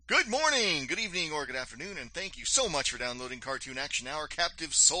Good morning, good evening, or good afternoon, and thank you so much for downloading Cartoon Action Hour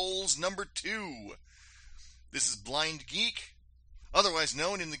Captive Souls number 2. This is Blind Geek, otherwise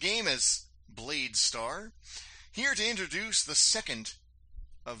known in the game as Blade Star, here to introduce the second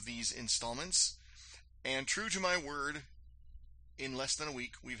of these installments. And true to my word, in less than a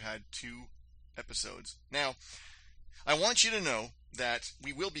week, we've had 2 episodes. Now, I want you to know that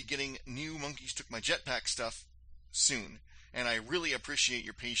we will be getting new Monkeys Took My Jetpack stuff soon. And I really appreciate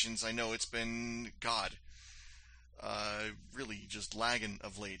your patience. I know it's been, really just lagging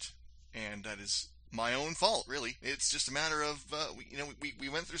of late. And that is my own fault, really. It's just a matter of, we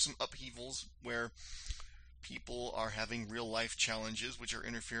went through some upheavals where people are having real-life challenges which are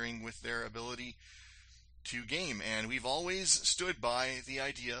interfering with their ability to game. And we've always stood by the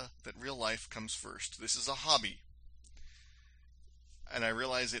idea that real life comes first. This is a hobby. And I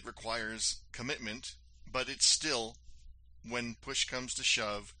realize it requires commitment, but it's still, when push comes to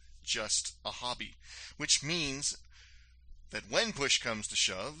shove, just a hobby. Which means that when push comes to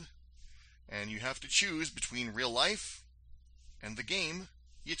shove, and you have to choose between real life and the game,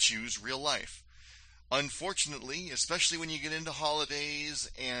 you choose real life. Unfortunately, especially when you get into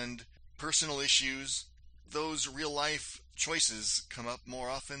holidays and personal issues, those real life choices come up more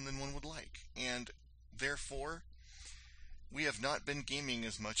often than one would like. And therefore, we have not been gaming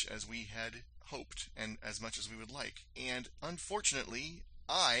as much as we had hoped and as much as we would like. And unfortunately,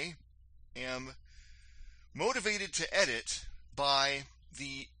 I am motivated to edit by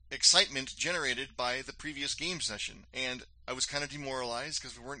the excitement generated by the previous game session. And I was kind of demoralized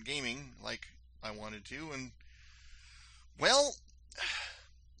because we weren't gaming like I wanted to. And, well,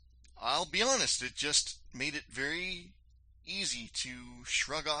 I'll be honest, it just made it very easy to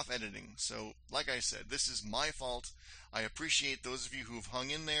shrug off editing. So, like I said, this is my fault. I appreciate those of you who have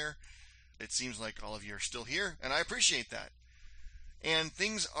hung in there. It seems like all of you are still here, and I appreciate that. And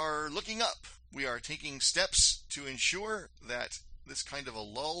things are looking up. We are taking steps to ensure that this kind of a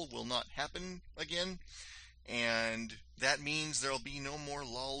lull will not happen again, and that means there will be no more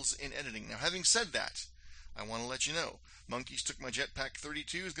lulls in editing. Now, having said that, I want to let you know, Monkeys Took My Jetpack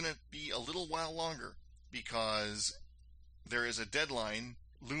 32 is going to be a little while longer, because there is a deadline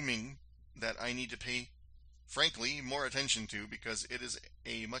looming that I need to pay, frankly, more attention to, because it is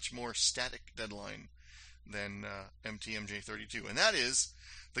a much more static deadline than MTMJ 32. And that is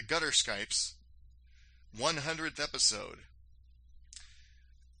the Gutter Skypes 100th episode.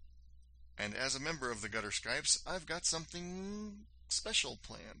 And as a member of the Gutter Skypes, I've got something special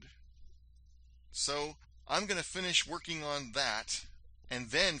planned. So I'm going to finish working on that, and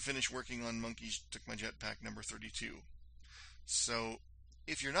then finish working on Monkeys Took My Jetpack number 32. So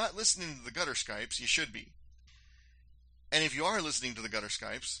if you're not listening to the Gutter Skypes, you should be. And if you are listening to the Gutter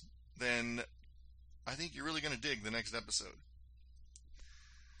Skypes, then I think you're really going to dig the next episode.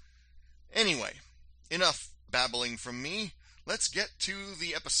 Anyway, enough babbling from me. Let's get to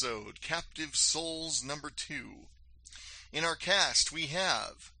the episode, Captive Souls number 2. In our cast, we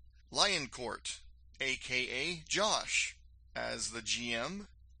have Lioncourt, a.k.a. Josh, as the GM,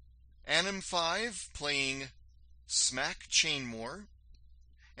 Anim5 playing Smack Chainmore,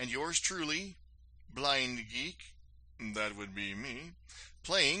 and yours truly, Blind Geek, that would be me,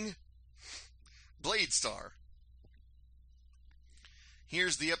 playing Blade Star.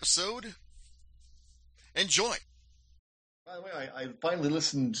 Here's the episode. Enjoy! By the way, I finally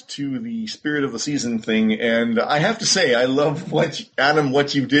listened to the Spirit of the Season thing, and I have to say, I love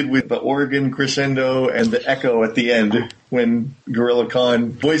what you did with the organ crescendo and the echo at the end when Gorilla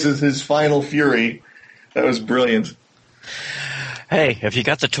Khan voices his final fury. That was brilliant. Hey, if you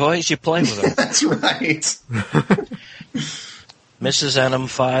got the toys, you play with them. That's right. Mrs.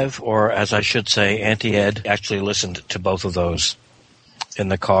 Anim5, or as I should say, Auntie Ed, actually listened to both of those in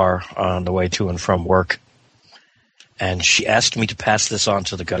the car on the way to and from work. And she asked me to pass this on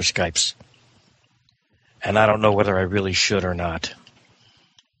to the Gutter Skypes. And I don't know whether I really should or not.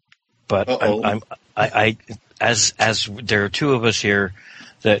 But I as there are 2 of us here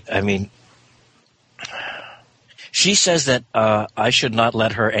that, I mean, she says that I should not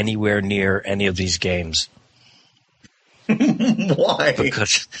let her anywhere near any of these games. Why?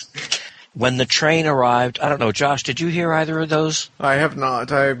 Because when the train arrived, I don't know, Josh, did you hear either of those? I have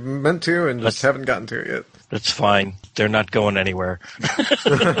not. I meant to and just haven't gotten to it yet. That's fine. They're not going anywhere.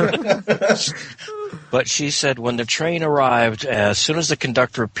 But she said when the train arrived, as soon as the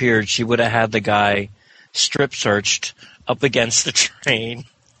conductor appeared, she would have had the guy strip searched up against the train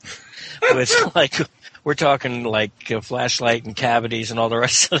with, like, we're talking like a flashlight and cavities and all the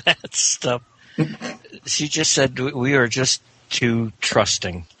rest of that stuff. She just said we are just too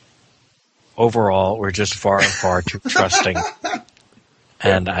trusting. Overall, we're just far, far too trusting.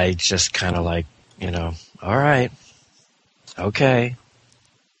 And I just kind of like, all right, okay.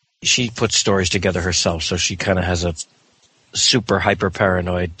 She puts stories together herself, so she kind of has a super hyper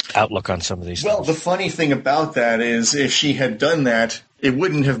paranoid outlook on some of these Well, things. the funny thing about that is if she had done that, it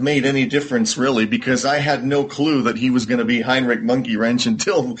wouldn't have made any difference really, because I had no clue that he was going to be Heinrich Monkey Wrench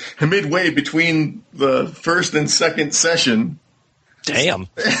until midway between the first and second session. Damn.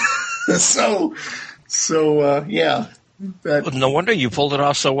 Yeah. No wonder you pulled it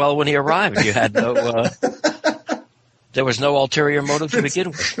off so well when he arrived. You had no... there was no ulterior motive to begin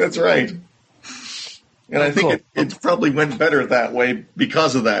with. That's right. And I think Cool. it probably went better that way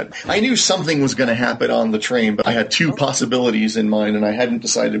because of that. I knew something was going to happen on the train, but I had two possibilities in mind, and I hadn't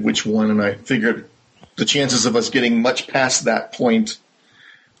decided which one, and I figured the chances of us getting much past that point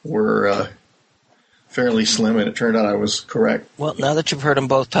were fairly slim, and it turned out I was correct. Well, now that you've heard them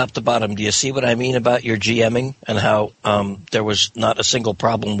both top to bottom, do you see what I mean about your GMing and how there was not a single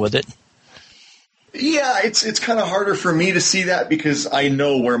problem with it? Yeah, it's kind of harder for me to see that because I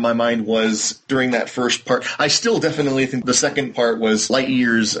know where my mind was during that first part. I still definitely think the second part was light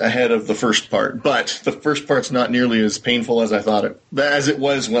years ahead of the first part, but the first part's not nearly as painful as I thought as it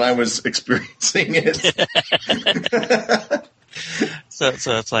was when I was experiencing it. So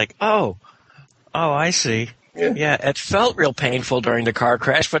it's like, oh, I see. Yeah, it felt real painful during the car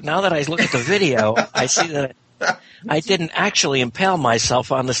crash, but now that I look at the video, I see that I didn't actually impale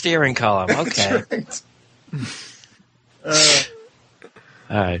myself on the steering column. Okay. That's right.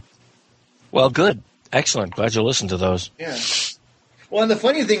 All right. Well, good. Excellent. Glad you listened to those. Yeah. Well, and the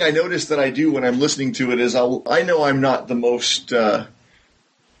funny thing I notice that I do when I'm listening to it is I know I'm not the most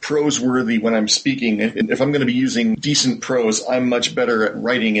prose-worthy when I'm speaking. If I'm going to be using decent prose, I'm much better at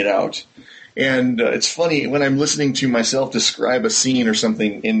writing it out. And it's funny, when I'm listening to myself describe a scene or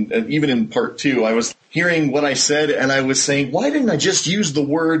something, even in part 2, I was hearing what I said, and I was saying, why didn't I just use the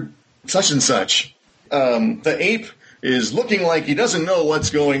word such and such? The ape is looking like he doesn't know what's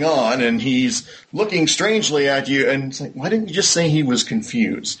going on, and he's looking strangely at you, and it's like, why didn't you just say he was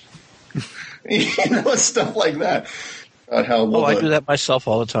confused? Stuff like that. How I do that myself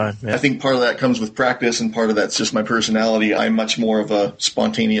all the time. Yeah. I think part of that comes with practice, and part of that's just my personality. I'm much more of a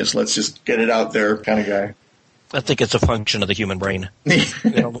spontaneous, let's just get it out there kind of guy. I think it's a function of the human brain.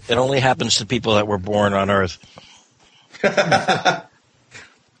 It only happens to people that were born on Earth.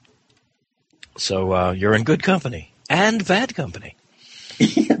 So you're in good company and bad company.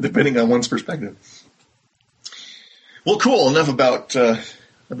 Depending on one's perspective. Well, cool. Enough about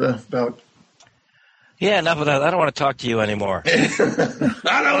Yeah, enough of that. I don't want to talk to you anymore.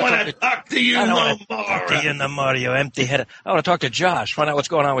 I don't want to talk to you no more. Talk to you no more, you empty-headed. I want to talk to Josh. Find out what's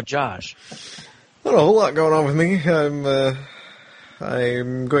going on with Josh. Not a whole lot going on with me.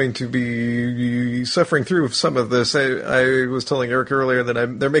 I'm going to be suffering through some of this. I was telling Eric earlier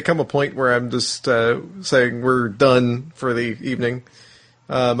that there may come a point where I'm just saying we're done for the evening.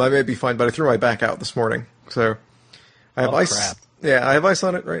 I may be fine, but I threw my back out this morning, so I have ice. Crap. Yeah, I have ice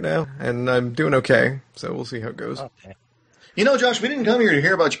on it right now, and I'm doing okay. So we'll see how it goes. Okay. You know, Josh, we didn't come here to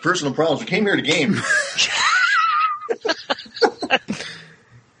hear about your personal problems. We came here to game.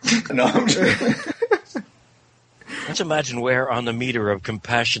 No, I'm just... Let's imagine where on the meter of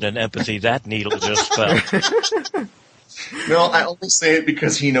compassion and empathy that needle just fell. No, I only say it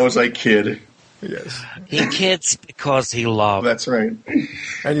because he knows I kid. Yes, He kids because he loves. That's right.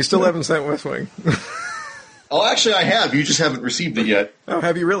 and you still haven't sent West Wing. Oh, actually, I have. You just haven't received it yet. Oh,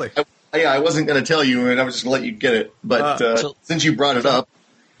 have you really? I wasn't going to tell you, and I was just going to let you get it. But since you brought it up,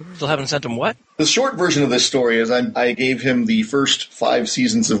 Still haven't sent him what? the short version of this story is I gave him the first 5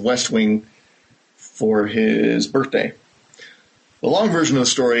 seasons of West Wing for his birthday. The long version of the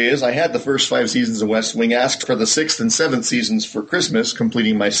story is I had the first 5 seasons of West Wing, asked for the 6th and 7th seasons for Christmas,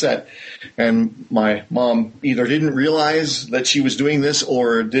 completing my set. And my mom either didn't realize that she was doing this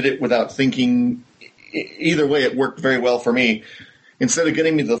or did it without thinking. Either way, it worked very well for me. Instead of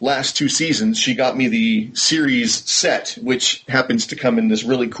getting me the last 2 seasons, she got me the series set, which happens to come in this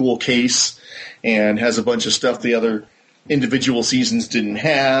really cool case and has a bunch of stuff the other individual seasons didn't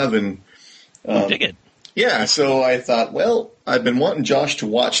have. And Dig it. yeah, so I thought, well, I've been wanting Josh to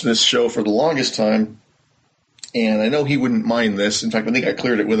watch this show for the longest time, and I know he wouldn't mind this. In fact, I think I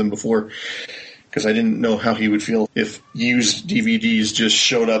cleared it with him before, because I didn't know how he would feel if used DVDs just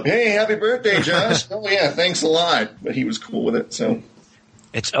showed up. Hey, happy birthday, Josh. Oh, yeah, thanks a lot. But he was cool with it, so.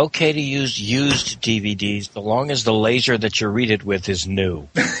 It's okay to use used DVDs so long as the laser that you read it with is new.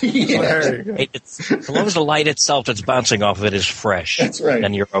 Yeah, There you go. So long as the light itself that's bouncing off of it is fresh. That's right.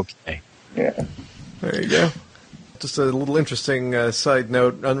 Then you're okay. yeah. There you go. Just a little interesting side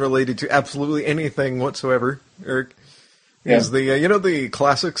note, unrelated to absolutely anything whatsoever, Eric. is the the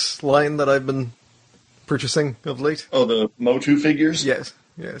classics line that I've been purchasing of late. Oh, the Motu figures? Yes.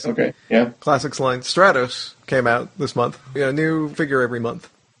 Okay, yeah. Classics line. Stratos came out this month. A new figure every month.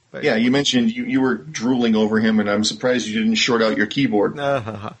 Yeah, you mentioned you were drooling over him, and I'm surprised you didn't short out your keyboard.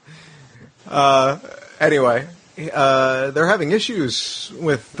 Anyway, they're having issues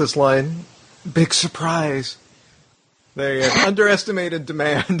with this line. Big surprise. They underestimated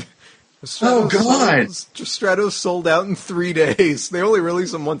demand. Oh, God! Stratos sold out in 3 days. They only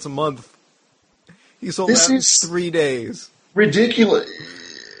release them once a month. He sold out in 3 days. Ridiculous.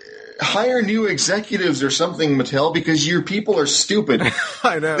 Hire new executives or something, Mattel, because your people are stupid.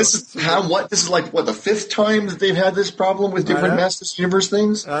 I know. This is This is like the fifth time that they've had this problem with different Masters Universe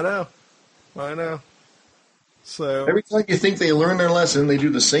things. I know. So every time you think they learn their lesson, they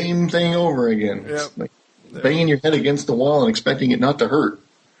do the same thing over again. Yep. It's like banging your head against the wall and expecting it not to hurt.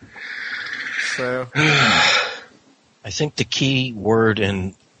 So I think the key word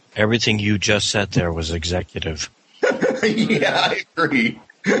in everything you just said there was executive. Yeah, I agree.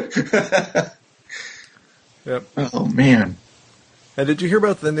 Yep. Oh, man. And did you hear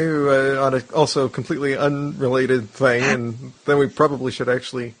about the new, on a also completely unrelated thing, and then we probably should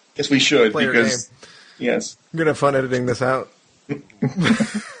actually Yes, we should, play because, our game. yes. I'm going to have fun editing this out.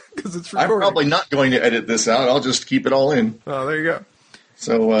 Because it's recording. I'm probably not going to edit this out. I'll just keep it all in. Oh, there you go.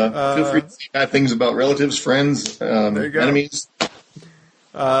 So feel free to say bad things about relatives, friends, there you go. enemies.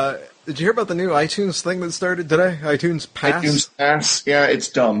 Did you hear about the new iTunes thing that started today? iTunes Pass? iTunes Pass, yeah, it's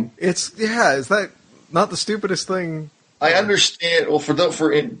dumb. Is that not the stupidest thing? I understand. Well,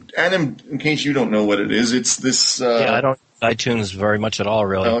 Adam, in case you don't know what it is, it's this. I don't iTunes very much at all,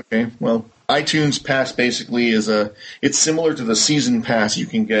 really. Oh, okay, well, iTunes Pass basically it's similar to the season pass you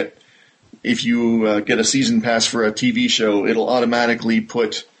can get if you get a season pass for a TV show. It'll automatically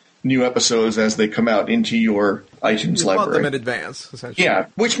put new episodes as they come out into your iTunes library. Bought them in advance, essentially. Yeah,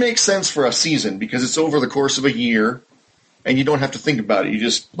 which makes sense for a season because it's over the course of a year, and you don't have to think about it. You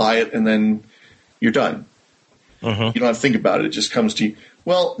just buy it, and then you're done. You don't have to think about it. It just comes to you.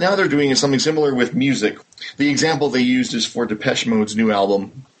 Well, now they're doing something similar with music. The example they used is for Depeche Mode's new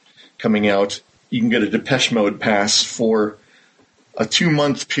album coming out. You can get a Depeche Mode pass for a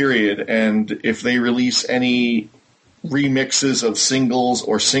 2-month period, and if they release any remixes of singles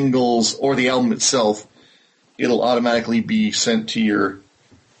or the album itself, it'll automatically be sent to your...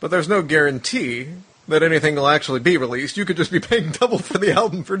 But there's no guarantee that anything will actually be released. You could just be paying double for the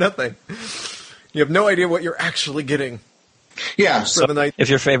album for nothing. You have no idea what you're actually getting. Yeah. So if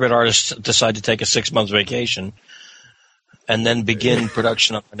your favorite artists decide to take a 6-month vacation and then begin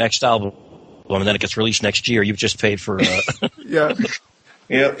production on the next album, and then it gets released next year, you've just paid for... Yeah.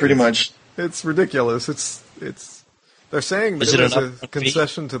 Yeah, pretty much. It's ridiculous. It's. They're saying that it was a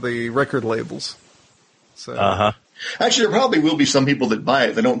concession to the record labels. So. Actually, there probably will be some people that buy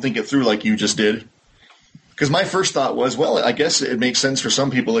it that don't think it through like you just did. Because my first thought was, well, I guess it makes sense for some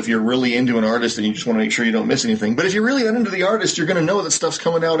people if you're really into an artist and you just want to make sure you don't miss anything. But if you're really not into the artist, you're going to know that stuff's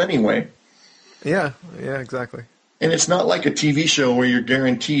coming out anyway. Yeah, exactly. And it's not like a TV show where you're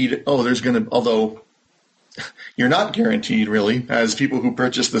guaranteed, although you're not guaranteed, really, as people who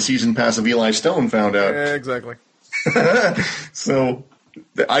purchased the season pass of Eli Stone found out. Yeah, exactly. So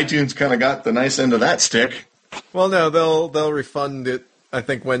the iTunes kind of got the nice end of that stick. Well, no, they'll refund it, I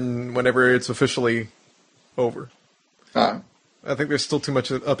think, whenever it's officially over. I think there's still too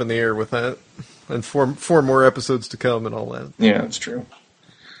much up in the air with that. And four more episodes to come and all that. Yeah, that's true.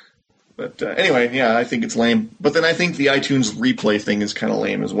 But anyway, yeah, I think it's lame. But then I think the iTunes replay thing is kind of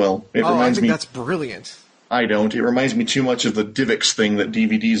lame as well. I think that's brilliant. I don't. It reminds me too much of the DivX thing that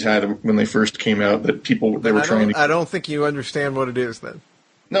DVDs had when they first came out. That I don't think you understand what it is then.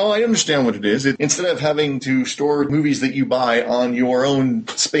 No, I understand what it is. Instead of having to store movies that you buy on your own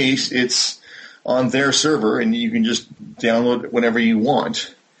space, it's on their server, and you can just download it whenever you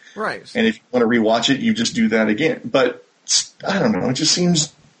want. Right. And if you want to rewatch it, you just do that again. But I don't know. It just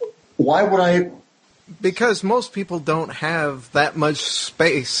seems. Why would I? Because most people don't have that much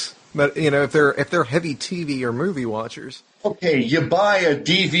space. But if they're heavy TV or movie watchers. Okay, you buy a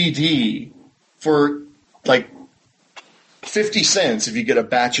DVD for like 50 cents if you get a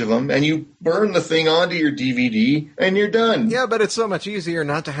batch of them, and you burn the thing onto your DVD, and you're done. Yeah, but it's so much easier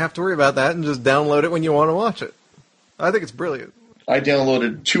not to have to worry about that and just download it when you want to watch it. I think it's brilliant. I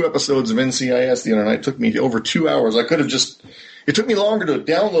downloaded 2 episodes of NCIS the other night. It took me over 2 hours. I could have just... It took me longer to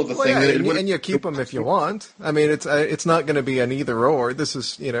download the thing. Yeah, and you keep them if you want. I mean, it's not going to be an either or. This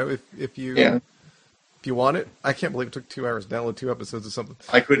is, if you want it. I can't believe it took 2 hours to download 2 episodes of something.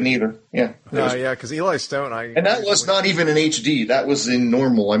 I couldn't either. Yeah. Because Eli Stone, and that was not even in HD. That was in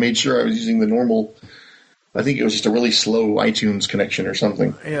normal. I made sure I was using the normal I think it was just a really slow iTunes connection or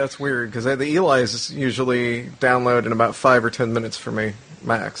something. Yeah, it's weird, because the Eli's usually download in about 5 or 10 minutes for me,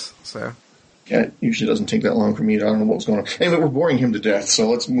 max, so... Yeah, it usually doesn't take that long for me. I don't know what was going on. Anyway, we're boring him to death, so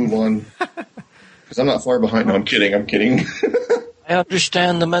let's move on. Because I'm not far behind. No, I'm kidding. I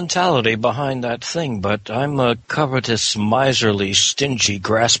understand the mentality behind that thing, but I'm a covetous, miserly, stingy,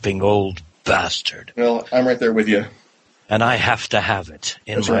 grasping old bastard. Well, I'm right there with you. And I have to have it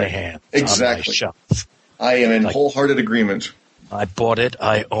in That's my right. hand. Exactly. On my shelf. I am in wholehearted agreement. I bought it.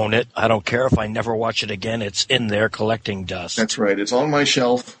 I own it. I don't care if I never watch it again. It's in there collecting dust. That's right. It's on my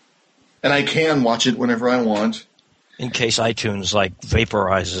shelf, and I can watch it whenever I want. In case iTunes,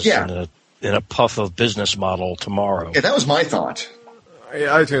 vaporizes in a puff of business model tomorrow. Yeah, that was my thought. Yeah,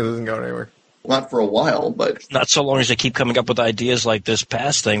 iTunes isn't going anywhere. Not for a while, but... Not so long as they keep coming up with ideas like this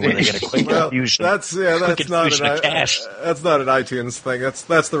past thing where they get a quick infusion. That's not an iTunes thing.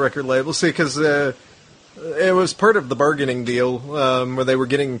 That's the record label. See, because it was part of the bargaining deal where they were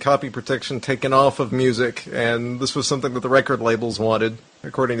getting copy protection taken off of music, and this was something that the record labels wanted,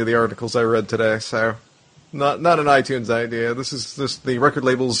 according to the articles I read today. So, not an iTunes idea. This is just the record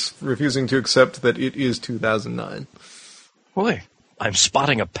labels refusing to accept that it is 2009. Boy, I'm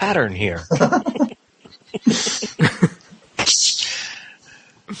spotting a pattern here.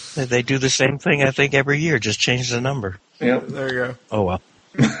 They do the same thing, I think, every year. Just change the number. Yep. There you go. Oh, well.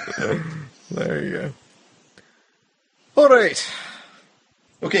 There you go. All right.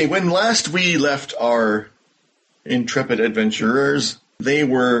 Okay, when last we left our intrepid adventurers, they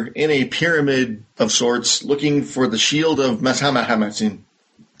were in a pyramid of sorts looking for the shield of Mashamahamatin.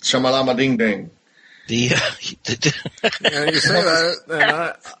 Shamalama Ding Ding. You say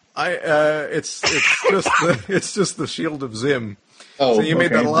that, and it's just the shield of Zim. Oh, so you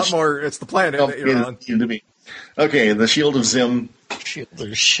made that a lot more. It's the planet that you're on. Okay, the shield of Zim. Shield of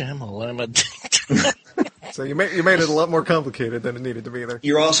Shamalama. So you made it a lot more complicated than it needed to be there.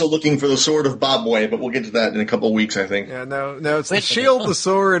 You're also looking for the sword of Bobway, but we'll get to that in a couple of weeks, I think. Yeah, no, it's the shield, the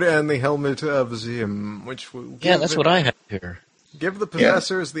sword, and the helmet of Zim, which will that's what I have here. Give the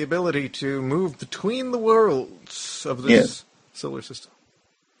possessors the ability to move between the worlds of this solar system.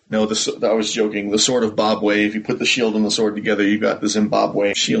 No, I was joking. The sword of Bobway. If you put the shield and the sword together, you got the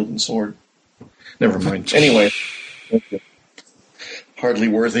Zimbabwe shield and sword. Never mind. Anyway, hardly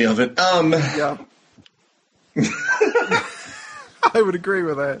worthy of it. Yeah. I would agree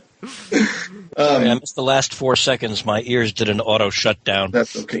with that. Sorry, I missed the last 4 seconds. My ears did an auto shutdown.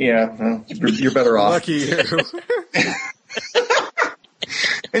 That's okay. Yeah, well, you're better off. Lucky you.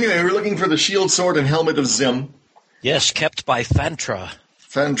 Anyway, we're looking for the shield, sword, and helmet of Zim. Yes, kept by Fantra.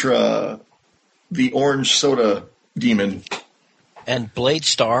 Fantra, the orange soda demon. And Blade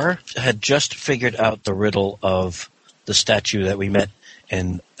Star had just figured out the riddle of the statue that we met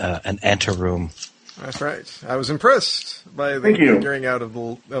in an anteroom. That's right. I was impressed by the figuring out of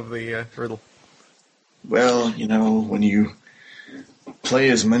the riddle. Well, when you play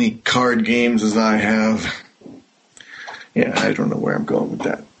as many card games as I have, I don't know where I'm going with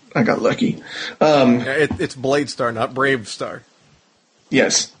that. I got lucky. It's Blade Star, not Brave Star.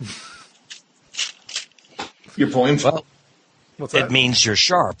 Yes. Your point? Well, what's that? It means you're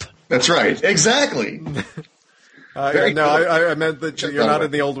sharp. That's right. Exactly. I meant that you're not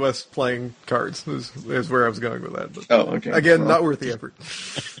in the Old West playing cards, is where I was going with that. But okay. Again, not worth the effort.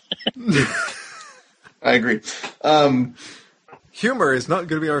 I agree. Humor is not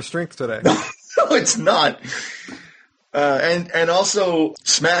going to be our strength today. No, it's not. And also,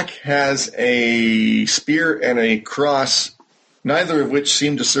 Smack has a spear and a cross, neither of which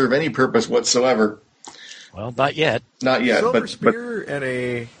seem to serve any purpose whatsoever. Well, not yet. Not yet. Silver spear and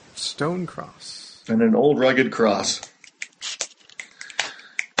a stone cross. And an old rugged cross.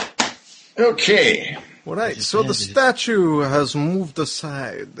 Okay. All right, so the statue has moved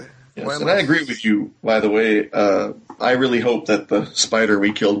aside. Yes, and I agree with you, by the way. I really hope that the spider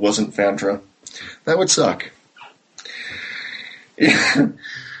we killed wasn't Fantra. That would suck. Yeah.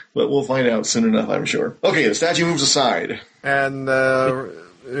 But we'll find out soon enough, I'm sure. Okay, the statue moves aside. And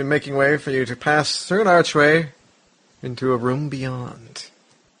making way for you to pass through an archway into a room beyond.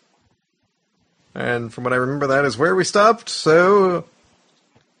 And from what I remember, that is where we stopped, so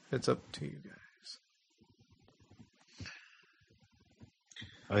it's up to you guys.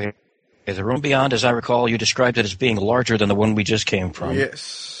 Okay. The room beyond, as I recall, you described it as being larger than the one we just came from.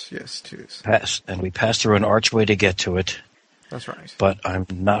 Yes, it is. And we passed through an archway to get to it. That's right. But I'm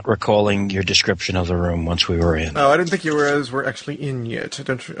not recalling your description of the room once we were in. Oh, I didn't think you were actually in yet.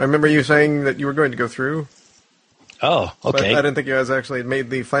 I remember you saying that you were going to go through. Oh, okay. But I didn't think you guys actually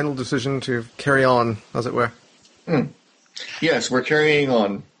made the final decision to carry on, as it were. Yes, we're carrying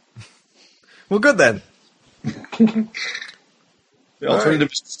on. Well, good then. The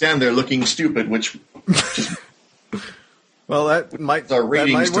alternative is to stand there looking stupid, which Well, that might our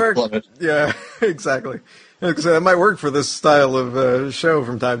ratings that might work. to plummet. Yeah, exactly. That might work for this style of show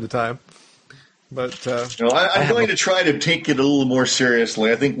from time to time. But I'm going to try to take it a little more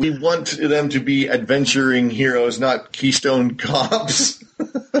seriously. I think we want them to be adventuring heroes, not Keystone Cops.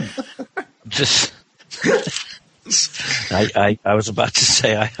 Just, I was about to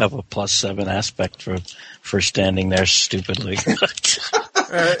say I have a +7 aspect for standing there stupidly.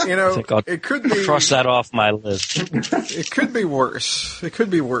 it could be cross that off my list. It could be worse. It could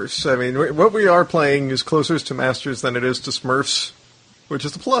be worse. I mean, what we are playing is closer to Masters than it is to Smurfs, which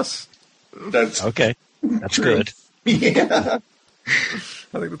is a plus. That's okay. That's true. Good. Yeah.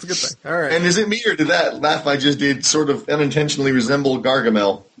 I think that's a good thing. All right. And is it me or did that laugh I just did sort of unintentionally resemble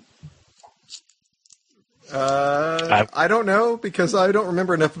Gargamel? I don't know, because I don't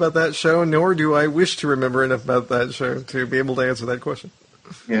remember enough about that show, nor do I wish to remember enough about that show to be able to answer that question.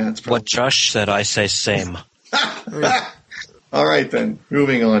 Yeah, that's probably... What Josh said, I say same. All right, then.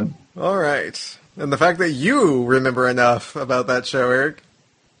 Moving on. All right. And the fact that you remember enough about that show, Eric,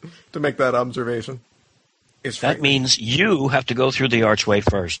 to make that observation is that frightening. means you have to go through the archway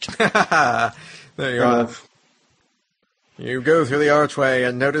first. There you are. You go through the archway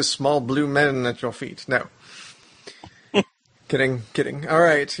and notice small blue men at your feet. No. Kidding. All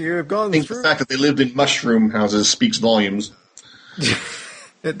right, you've gone I think through... the fact that they lived in mushroom houses speaks volumes.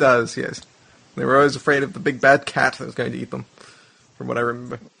 It does, yes. They were always afraid of the big bad cat that was going to eat them, from what I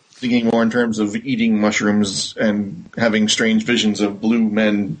remember. Thinking more in terms of eating mushrooms and having strange visions of blue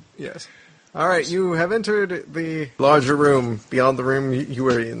men. Yes. All right, you have entered the larger room beyond the room you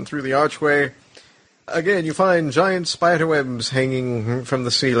were in. Through the archway, again, you find giant spider webs hanging from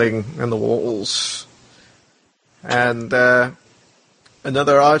the ceiling and the walls. And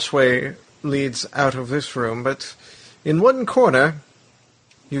another archway leads out of this room, but in one corner,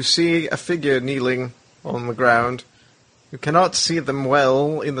 you see a figure kneeling on the ground. You cannot see them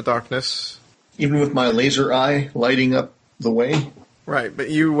well in the darkness. Even with my laser eye lighting up the way? Right, but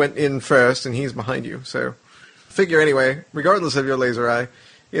you went in first, and he's behind you, so... Figure, anyway, regardless of your laser eye,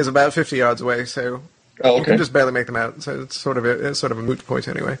 is about 50 yards away, so... Oh, okay. You can just barely make them out, so it's sort of a moot point,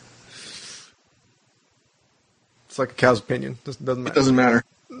 anyway. It's like a cow's opinion. Doesn't matter. It doesn't matter.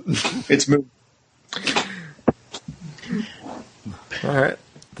 It's moot. All right.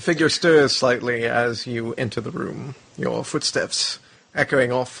 The figure stirs slightly as you enter the room, your footsteps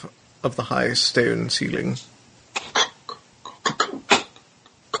echoing off of the high stone ceiling.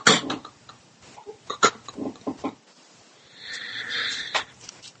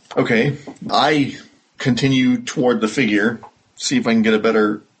 Okay. I continue toward the figure, see if I can get a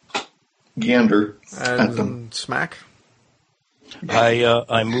better gander at them. And smack.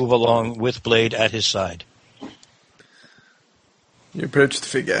 I move along with Blade at his side. You approach the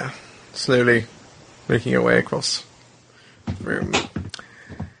figure, slowly making your way across the room.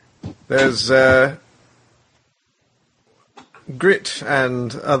 There's grit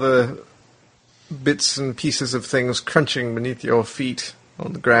and other bits and pieces of things crunching beneath your feet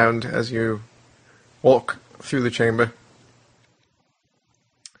on the ground as you walk through the chamber.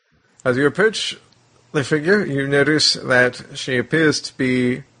 As you approach the figure, you notice that she appears to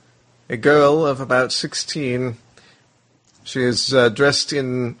be a girl of about 16. She is dressed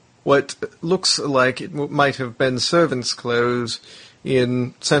in what looks like it might have been servants' clothes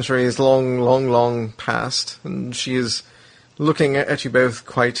in centuries long past, and she is looking at you both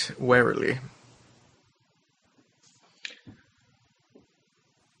quite warily.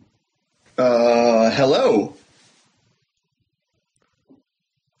 Hello.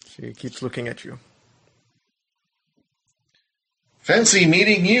 She keeps looking at you. Fancy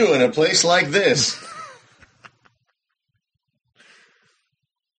meeting you in a place like this.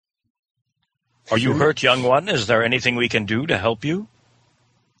 Are you hurt, young one? Is there anything we can do to help you?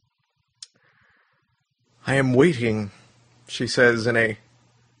 I am waiting, she says in a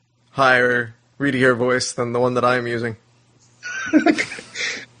higher, readier voice than the one that I am using.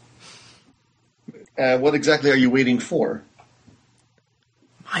 What exactly are you waiting for?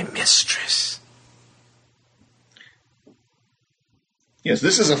 My mistress. Yes,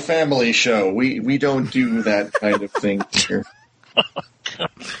 this is a family show. We don't do that kind of thing here.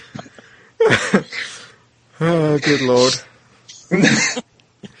 Oh, good Lord.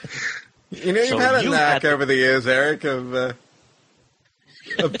 You know, you've So had a you knack had- over the years, Eric, of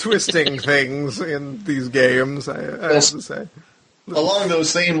twisting things in these games, I have to say. Along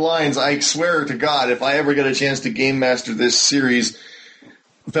those same lines, I swear to God, if I ever get a chance to game master this series,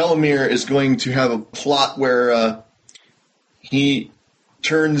 Velimir is going to have a plot where he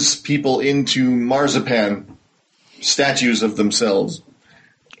turns people into marzipan statues of themselves.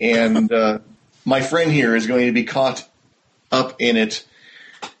 And my friend here is going to be caught up in it,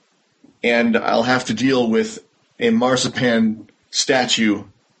 and I'll have to deal with a marzipan statue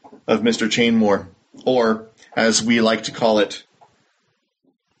of Mr. Chainmore, or, as we like to call it,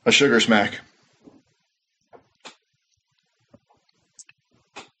 a sugar smack.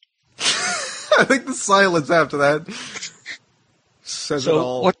 I think the silence after that says it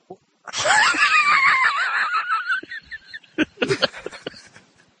all. What?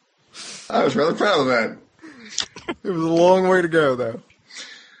 I was rather proud of that. It was a long way to go, though.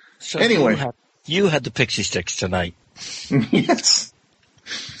 So Anyway. you had the pixie sticks tonight. Yes.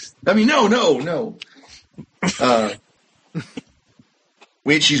 I mean, no.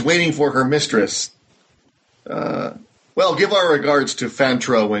 Wait, she's waiting for her mistress. Well, give our regards to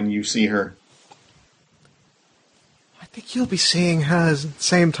Fantra when you see her. I think you'll be seeing her at the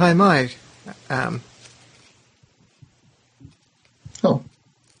same time I am. Oh.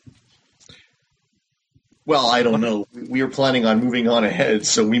 Well, I don't know. We are planning on moving on ahead,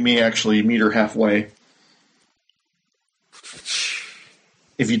 so we may actually meet her halfway.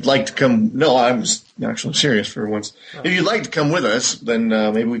 If you'd like to come... No, I'm actually serious for once. If you'd like to come with us, then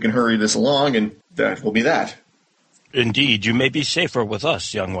maybe we can hurry this along, and that will be that. Indeed, you may be safer with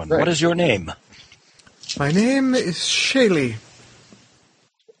us, young one. Right. What is your name? My name is Shaylee.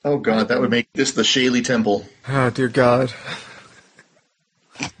 Oh, God, that would make this the Shaley Temple. Oh, dear God.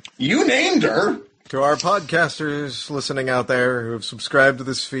 You named her! To our podcasters listening out there who have subscribed to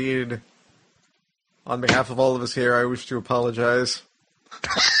this feed, on behalf of all of us here, I wish to apologize.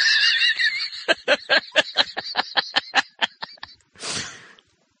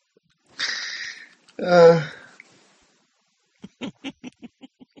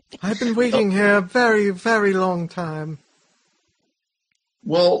 I've been waiting here a very, very long time.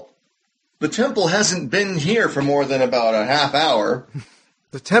 Well, the temple hasn't been here for more than about a half hour.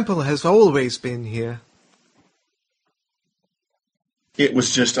 The temple has always been here. It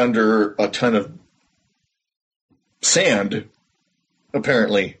was just under a ton of sand,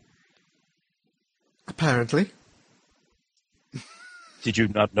 apparently. Apparently. Did you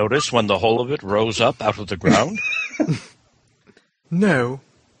not notice when the whole of it rose up out of the ground? No.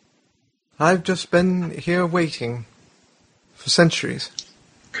 I've just been here waiting for centuries.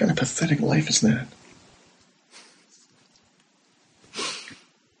 What kind of pathetic life is that?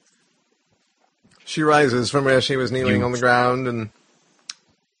 She rises from where she was kneeling on the ground and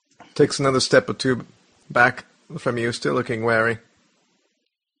takes another step or two back from you, still looking wary.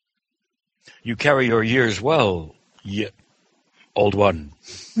 You carry your years well, old one.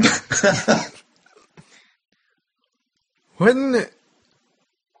 When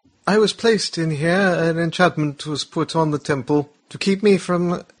I was placed in here, an enchantment was put on the temple to keep me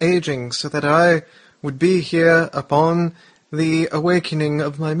from aging, so that I would be here upon the awakening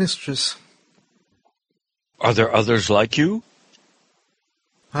of my mistress. Are there others like you?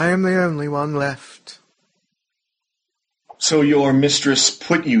 I am the only one left. So your mistress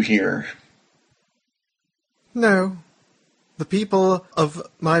put you here? No. The people of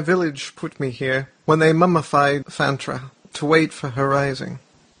my village put me here when they mummified Fantra to wait for her rising.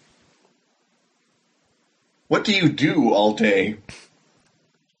 What do you do all day?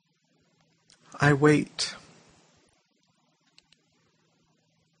 I wait.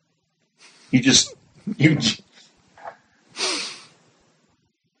 You just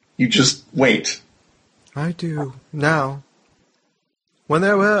wait. I do, now. When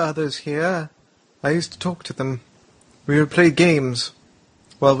there were others here, I used to talk to them. We would play games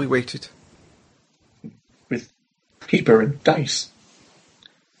while we waited. With paper and dice.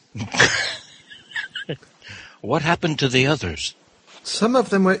 What happened to the others? Some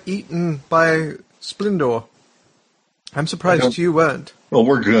of them were eaten by Splendor. I'm surprised you weren't. Well,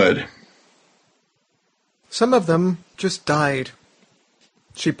 we're good. Some of them just died.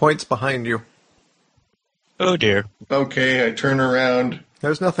 She points behind you. Oh dear. Okay, I turn around.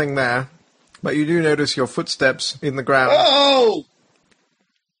 There's nothing there, but you do notice your footsteps in the ground. Oh!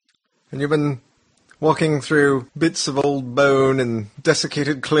 And you've been walking through bits of old bone and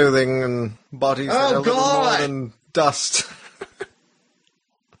desiccated clothing and bodies that are little more than dust.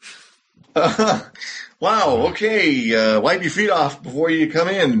 Wow, okay. Wipe your feet off before you come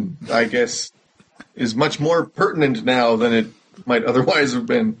in, I guess, is much more pertinent now than it might otherwise have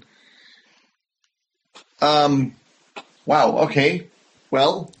been. Wow, okay.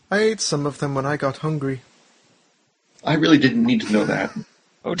 Well, I ate some of them when I got hungry. I really didn't need to know that.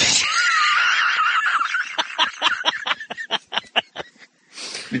 Oh,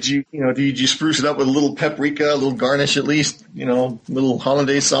 Did you spruce it up with a little paprika, a little garnish at least? A little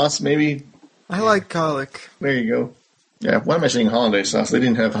hollandaise sauce maybe? I like garlic. There you go. Yeah, why am I saying hollandaise sauce? They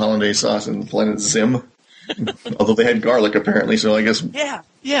didn't have hollandaise sauce in Planet Zim. Although they had garlic, apparently, so I guess...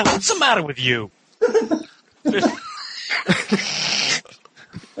 Yeah, what's the matter with you?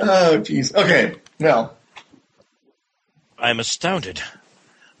 Oh, jeez. Okay, well... I'm astounded.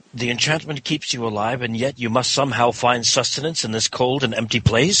 The enchantment keeps you alive, and yet you must somehow find sustenance in this cold and empty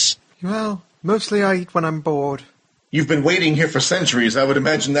place? Well, mostly I eat when I'm bored. You've been waiting here for centuries. I would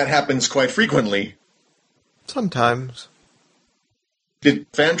imagine that happens quite frequently. Sometimes.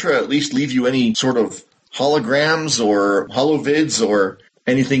 Did Fantra at least leave you any sort of holograms or holovids or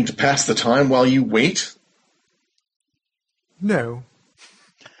anything to pass the time while you wait? No.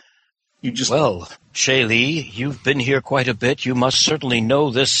 You just... Well, Shaylee, you've been here quite a bit. You must certainly know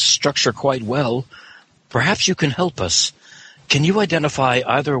this structure quite well. Perhaps you can help us. Can you identify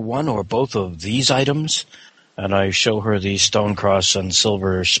either one or both of these items? And I show her the stone cross and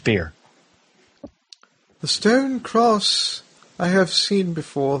silver spear. The stone cross I have seen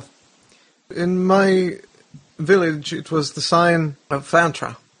before. In my village, it was the sign of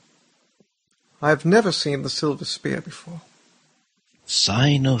Fantra. I have never seen the silver spear before.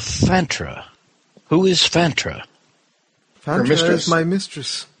 Sign of Fantra. Who is Fantra? Fantra is my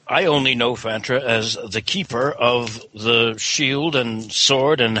mistress. I only know Fantra as the keeper of the shield and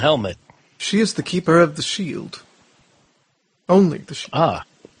sword and helmet. She is the keeper of the shield. Only the shield. Ah.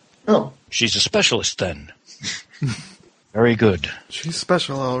 Oh. She's a specialist then. Very good. She's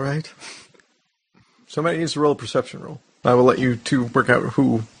special, all right. Somebody needs to roll a perception roll. I will let you two work out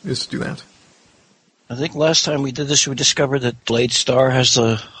who is to do that. I think last time we did this, we discovered that Blade Star has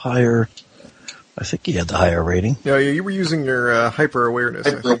the higher... I think he had the higher rating. Yeah, you were using your hyper-awareness.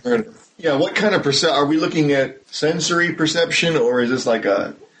 Hyper-awareness. Yeah, what kind of are we looking at sensory perception, or is this like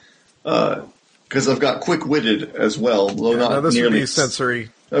a... Because I've got quick-witted as well, though not this nearly... would be sensory.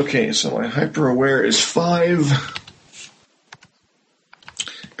 Okay, so my hyper-aware is 5.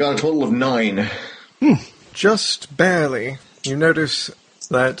 Got a total of 9. Just barely. You notice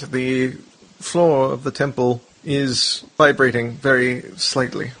that the floor of the temple is vibrating very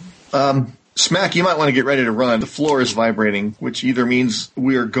slightly. Smack, you might want to get ready to run. The floor is vibrating, which either means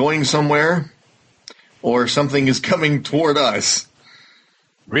we're going somewhere or something is coming toward us.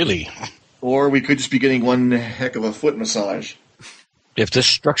 Really? Or we could just be getting one heck of a foot massage. If this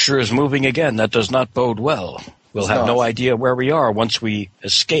structure is moving again, that does not bode well. We'll have no idea where we are once we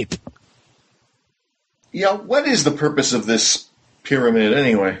escape. Yeah, what is the purpose of this pyramid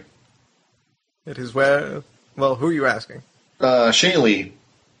anyway? It is where... Well, who are you asking? Shaylee.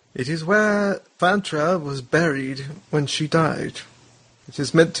 It is where Fantra was buried when she died. It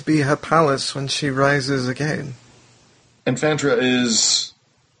is meant to be her palace when she rises again. And Fantra is...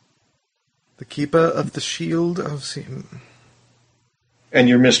 The keeper of the shield of Zim. And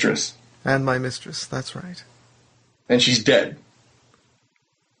your mistress. And my mistress, that's right. And she's dead.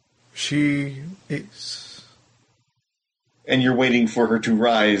 She is. And you're waiting for her to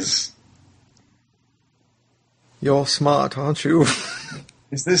rise. You're smart, aren't you?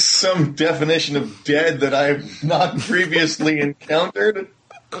 Is this some definition of dead that I've not previously encountered?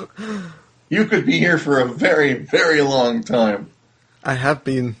 You could be here for a very, very long time. I have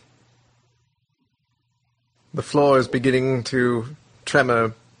been. The floor is beginning to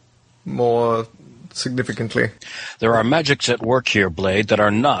tremor more significantly. There are magics at work here, Blade, that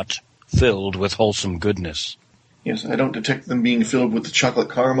are not filled with wholesome goodness. Yes, I don't detect them being filled with the chocolate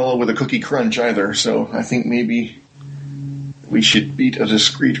caramel or with a cookie crunch either, so I think maybe we should beat a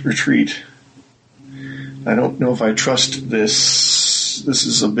discreet retreat. I don't know if I trust this. This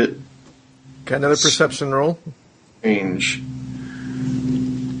is a bit... Got another perception roll? Strange.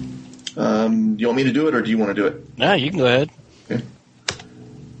 Do you want me to do it, or do you want to do it? Yeah, you can go ahead. Okay.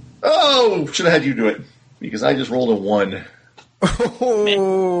 Oh! Should have had you do it, because I just rolled a 1.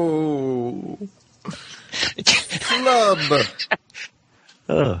 Oh! Club!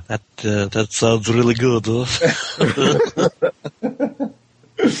 Oh, that sounds really good, huh?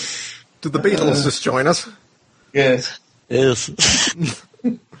 Did the Beatles just join us? Yes. Yes.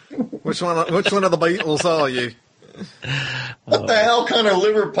 Which one of the Beatles are you? What the hell kind of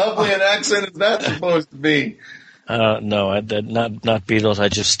Liverpudlian accent is that supposed to be? No, not Beatles. I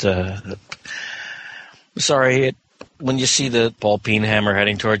just, sorry, when you see the ball peen hammer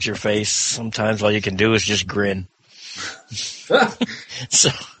heading towards your face, sometimes all you can do is just grin. So,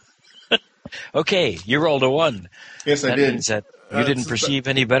 okay, you rolled a 1. Yes, I That did. means that You didn't perceive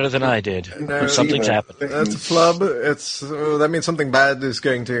any better than I did. No, Something's happened. That's a flub. That means something bad is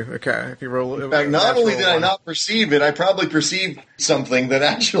going to occur if you roll. In fact, not only did I not perceive it, I probably perceived something that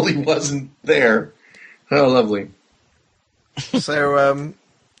actually wasn't there. Oh, lovely. So,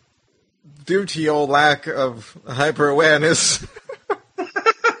 due to your lack of hyper-awareness,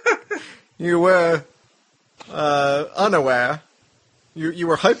 you were unaware. You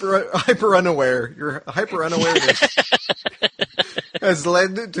were hyper unaware. Your hyper unawareness has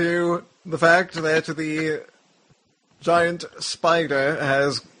led to the fact that the giant spider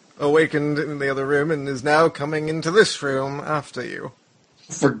has awakened in the other room and is now coming into this room after you.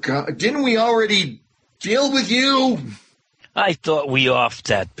 Forgot? Didn't we already deal with you? I thought we offed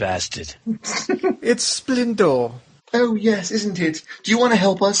that bastard. It's Splendor. Oh yes, isn't it? Do you want to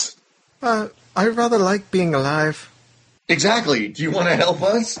help us? I rather like being alive. Exactly. Do you want to help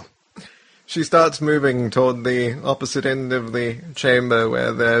us? She starts moving toward the opposite end of the chamber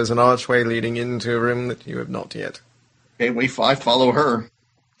where there's an archway leading into a room that you have not yet. Okay, I follow her.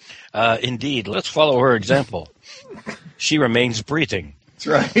 Indeed. Let's follow her example. She remains breathing. That's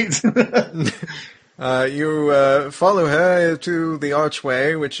right. You follow her to the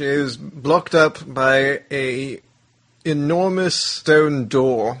archway, which is blocked up by a enormous stone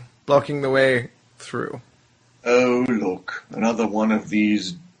door, blocking the way through. Oh, look, another one of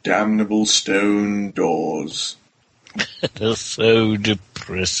these damnable stone doors. They're so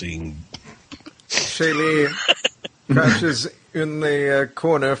depressing. Shaylee crouches in the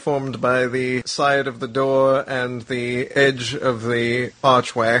corner formed by the side of the door and the edge of the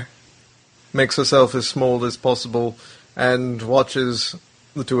archway, makes herself as small as possible, and watches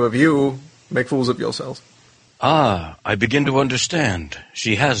the two of you make fools of yourselves. Ah, I begin to understand.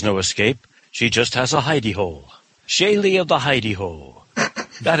 She has no escape. She just has a hidey hole. Shaylee of the hidey hole.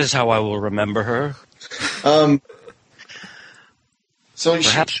 That is how I will remember her. So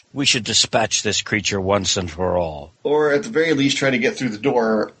Perhaps we should dispatch this creature once and for all. or at the very least try to get through the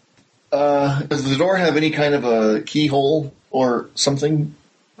door. Does the door have any kind of a keyhole or something?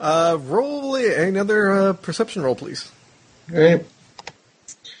 Roll another perception roll, please. Okay.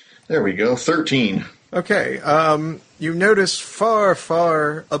 There we go. 13. Okay, you notice far,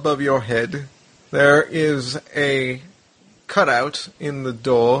 far above your head there is a cutout in the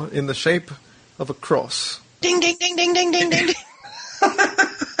door in the shape of a cross. Ding, ding, ding, ding, ding, ding, ding.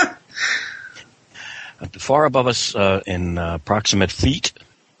 Far above us in approximate feet.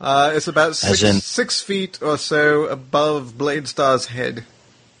 It's about As in- 6 feet or so above Bladestar's head.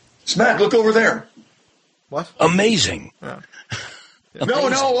 Smack, look over there. What? Amazing. No,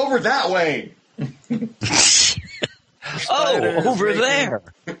 over that way. Oh, over making- there.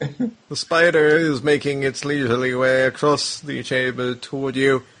 The spider is making its leisurely way across the chamber toward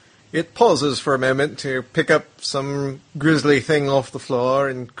you. It pauses for a moment to pick up some grisly thing off the floor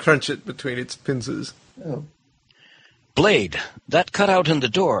and crunch it between its pincers. Oh. Blade, that cutout in the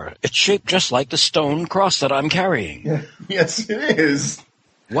door, it's shaped just like the stone cross that I'm carrying. Yes, it is.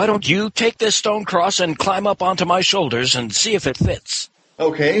 Why don't you take this stone cross and climb up onto my shoulders and see if it fits?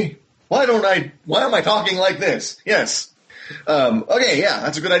 Okay. Why am I talking like this? Yes. Okay, yeah,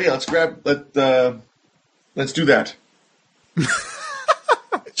 that's a good idea. Let's do that.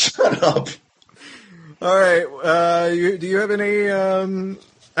 Shut up. All right. Do you have any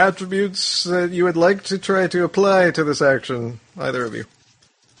attributes that you would like to try to apply to this action, either of you?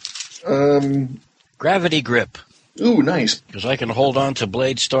 Gravity grip, Ooh, nice. because I can hold on to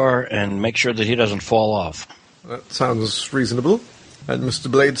Bladestar and make sure that he doesn't fall off. That sounds reasonable. And Mr.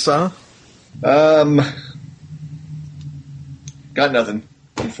 Bladestar? Got nothing.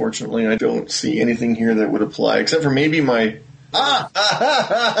 Unfortunately, I don't see anything here that would apply, except for maybe my... my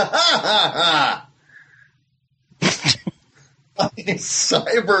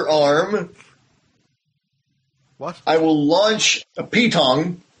cyber arm. What? I will launch a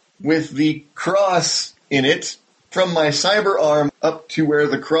pitong with the cross in it from my cyber arm up to where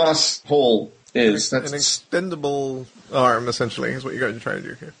the cross hole is. An extendable arm, essentially, is what you're going to try to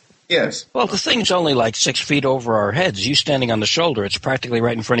do here. Yes. Well, the thing's only like 6 feet over our heads. You standing on the shoulder, it's practically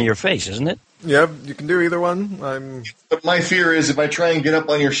right in front of your face, isn't it? Yeah, you can do either one. But my fear is if I try and get up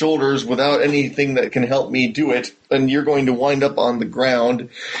on your shoulders without anything that can help me do it, then you're going to wind up on the ground,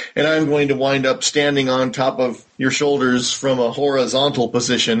 and I'm going to wind up standing on top of your shoulders from a horizontal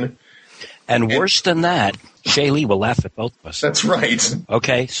position. And worse than that, Shaylee will laugh at both of us. That's right.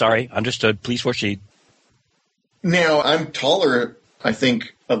 Okay, sorry, understood. Please proceed. Now, I'm taller, I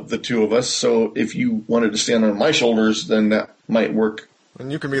think, of the two of us, so if you wanted to stand on my shoulders, then that might work.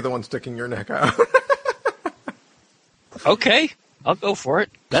 And you can be the one sticking your neck out. Okay, I'll go for it.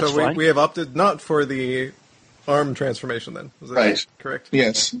 That's so fine. we have opted not for the arm transformation then. Is that Right. correct?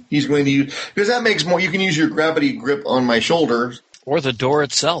 Yes, he's going to use, because that makes more. You can use your gravity grip on my shoulder. Or the door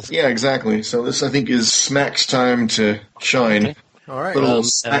itself. Yeah, exactly. So this, I think, is Smack's time to shine. Okay. All right. Little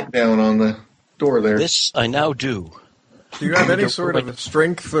smackdown on the door there. This I now do. Do you have any sort of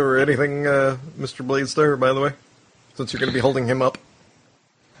strength or anything, Mr. Bladestar, by the way? Since you're going to be holding him up.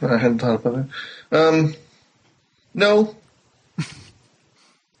 I hadn't thought about that. No. I'm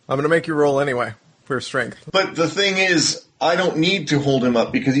going to make you roll anyway for strength. But the thing is, I don't need to hold him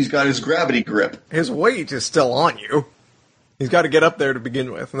up because he's got his gravity grip. His weight is still on you. He's got to get up there to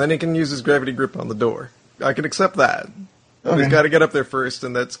begin with, and then he can use his gravity grip on the door. I can accept that. But Okay. he's got to get up there first,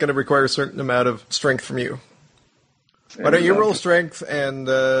 and that's going to require a certain amount of strength from you. Why don't you roll strength and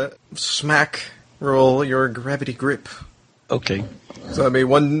Smack roll your gravity grip? Okay. So that'd be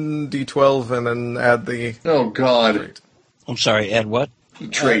 1d12 and then add the Oh, God. trait. I'm sorry, add what?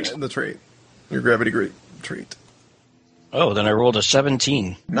 Trait. The trait. Your gravity grip trait. Oh, then I rolled a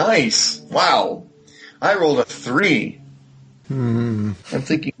 17. Nice. Wow. I rolled a 3. I'm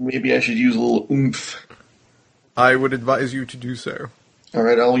thinking maybe I should use a little oomph. I would advise you to do so. All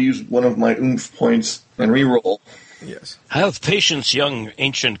right, I'll use one of my oomph points and re-roll. Yes. Have patience, young,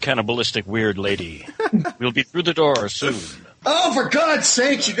 ancient, cannibalistic, weird lady. We'll be through the door soon. Oh, for God's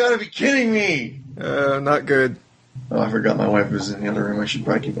sakes, you gotta be kidding me! Not good. Oh, I forgot my wife was in the other room. I should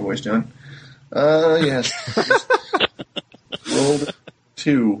probably keep my voice down. Yes. Rolled a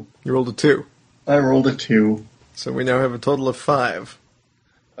 2. You rolled a 2. I rolled a 2. So we now have a total of 5.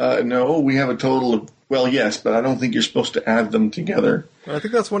 No, we have a total of, well, yes, but I don't think you're supposed to add them together. I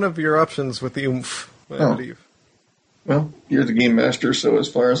think that's one of your options with the oomph, I believe. Well, you're the game master, so as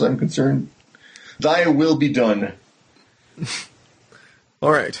far as I'm concerned, thy will be done.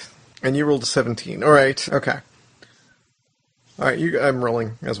 All right. And you rolled a 17. All right. Okay. All right. I'm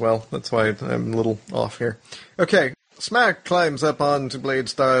rolling as well. That's why I'm a little off here. Okay. Smack climbs up onto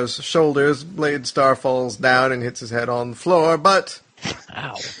Bladestar's shoulders. Bladestar falls down and hits his head on the floor, but...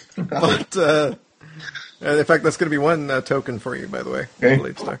 Ow. and in fact, that's going to be one token for you, by the way, Okay.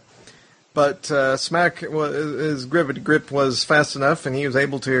 Bladestar. But Smack, his gravity grip was fast enough, and he was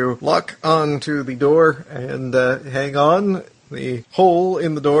able to lock onto the door and hang on. The hole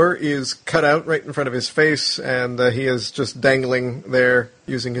in the door is cut out right in front of his face, and he is just dangling there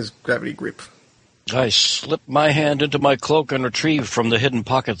using his gravity grip. I slip my hand into my cloak and retrieve from the hidden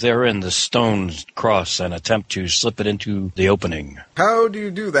pocket therein the stone cross and attempt to slip it into the opening. How do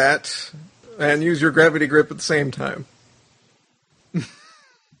you do that and use your gravity grip at the same time?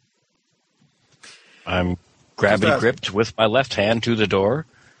 I'm gravity gripped with my left hand to the door.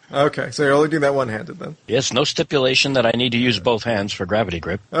 Okay, so you're only doing that one-handed then. Yes, no stipulation that I need to use both hands for gravity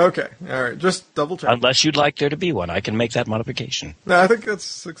grip. Okay, all right, just double check. Unless you'd like there to be one, I can make that modification. No, I think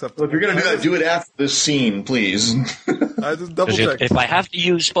that's acceptable. Well, if you're going to do that, do it after this scene, please. I just double 'Cause check. if I have to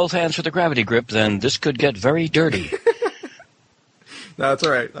use both hands for the gravity grip, then this could get very dirty. No, it's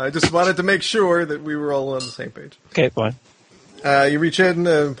all right. I just wanted to make sure that we were all on the same page. Okay, fine. You reach in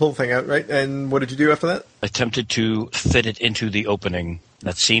and pull the thing out, right? And what did you do after that? Attempted to fit it into the opening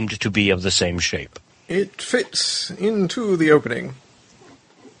that seemed to be of the same shape. It fits into the opening.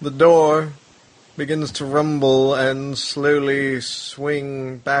 The door begins to rumble and slowly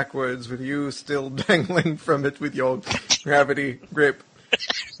swing backwards with you still dangling from it with your gravity grip.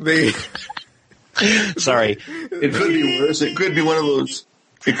 Sorry. It could be worse. It could be one of those.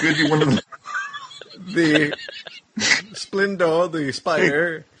 It could be one of the. The Splendor, the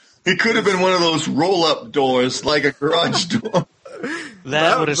spider. It could have been one of those roll-up doors, like a garage door.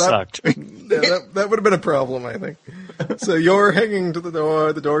 That would have sucked. Yeah, that would have been a problem, I think. So you're hanging to the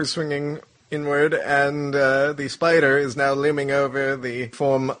door's swinging inward, and the spider is now looming over the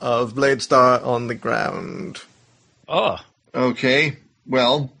form of Bladestar on the ground. Oh, Okay,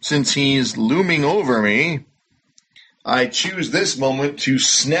 well, since he's looming over me, I choose this moment to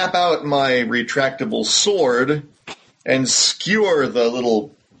snap out my retractable sword and skewer the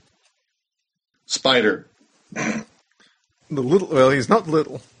little spider. Well, he's not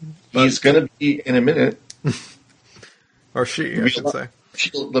little. He's going to be in a minute. Or she, I should say.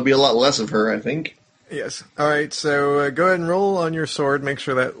 There'll be a lot less of her, I think. Yes. All right, so go ahead and roll on your sword. Make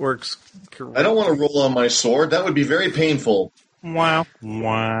sure that works correctly. I don't want to roll on my sword. That would be very painful. wow.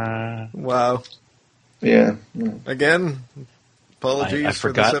 Wow. Wow. Yeah. Again, apologies I for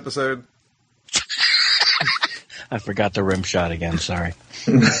forgot. this episode. I forgot the rim shot again, sorry.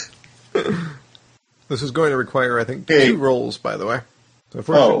 This is going to require, I think, Okay. 2 rolls, by the way.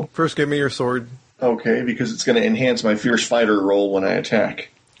 So first give me your sword. Okay, because it's going to enhance my fierce fighter roll when I attack.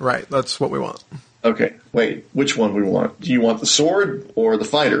 Right, that's what we want. Okay, wait, which one we want? Do you want the sword or the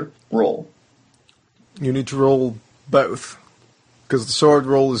fighter roll? You need to roll both. Because the sword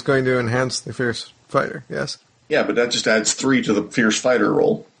roll is going to enhance the fierce fighter, yes? Yeah, but that just adds 3 to the fierce fighter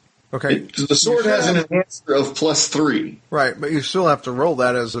roll. Okay. The sword has an enhancer of +3. Right, but you still have to roll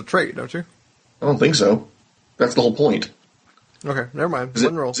that as a trait, don't you? I don't think so. That's the whole point. Okay, never mind. It,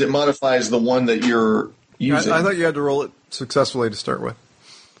 One roll. it modifies the one that you're using. I thought you had to roll it successfully to start with.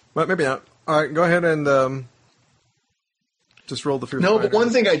 But maybe not. All right, go ahead and just roll the fierce No, fighter. but one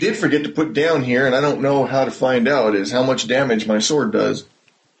thing I did forget to put down here, and I don't know how to find out, is how much damage my sword does.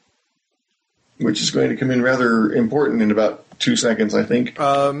 Which is going to come in rather important in about 2 seconds, I think.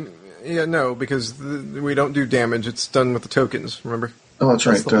 Yeah, no, because we don't do damage. It's done with the tokens, remember? Oh, that's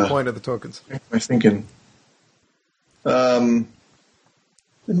right. That's the whole point of the tokens. What am I thinking? Then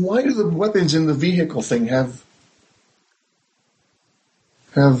why do the weapons in the vehicle thing have...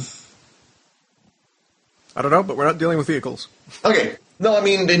 I don't know, but we're not dealing with vehicles. Okay. No, I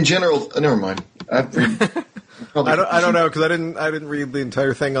mean, in general... never mind. I don't know, because I didn't read the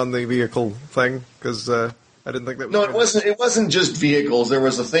entire thing on the vehicle thing, because I didn't think that was... No, it wasn't just vehicles. There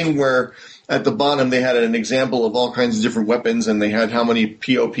was a thing where at the bottom they had an example of all kinds of different weapons, and they had how many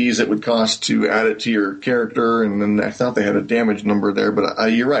POPs it would cost to add it to your character, and then I thought they had a damage number there,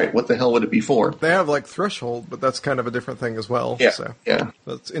 but you're right. What the hell would it be for? They have, like, threshold, but that's kind of a different thing as well. Yeah, so. yeah.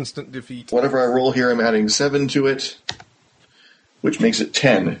 That's instant defeat. Whatever I roll here, I'm adding 7 to it, which makes it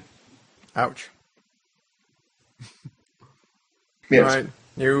 10. Ouch. Yes. All right.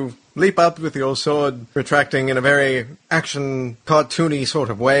 You leap up with your sword, retracting in a very action, cartoony sort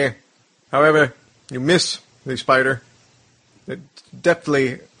of way. However, you miss the spider. It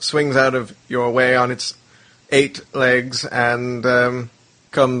deftly swings out of your way on its 8 legs and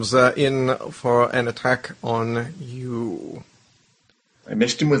comes in for an attack on you. I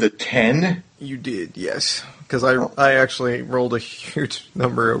missed him with a 10? You did, yes. Because I actually rolled a huge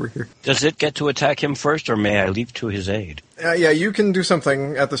number over here. Does it get to attack him first, or may I leap to his aid? Yeah, you can do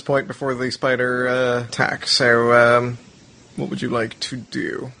something at this point before the spider attacks. So, what would you like to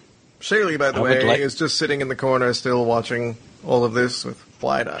do? Shaylee, by the way, is just sitting in the corner still watching all of this with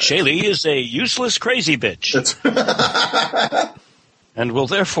wide eyes. Shaylee is a useless crazy bitch. And will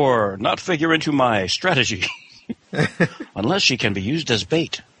therefore not figure into my strategy. Unless she can be used as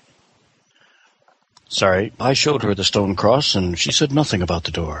bait. Sorry, I showed her the stone cross, and she said nothing about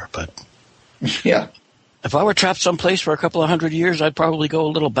the door, but... Yeah. If I were trapped someplace for a couple of 100 years, I'd probably go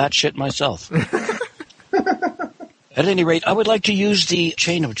a little batshit myself. At any rate, I would like to use the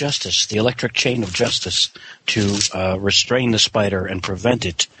chain of justice, the electric chain of justice, to restrain the spider and prevent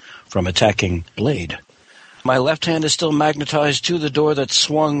it from attacking Blade. My left hand is still magnetized to the door that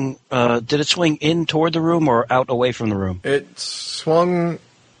swung. Did it swing in toward the room or out away from the room? It swung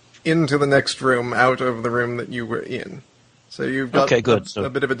into the next room, out of the room that you were in. So you've got a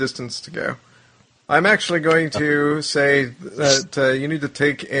bit of a distance to go. I'm actually going to say that you need to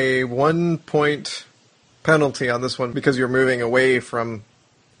take a 1-point penalty on this one because you're moving away from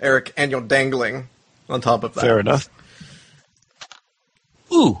Eric and you're dangling on top of that. Fair enough.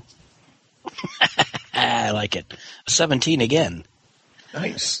 Ooh. I like it. 17 again.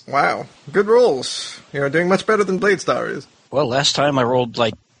 Nice. Wow. Good rolls. You're doing much better than Bladestar is. Well, last time I rolled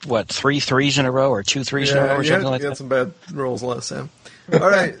 3 threes in a row or 2 threes in a row or something like that. You had some bad rolls last time. All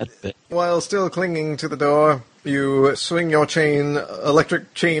right. While still clinging to the door, you swing your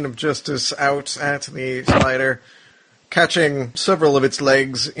electric chain of justice out at the spider, catching several of its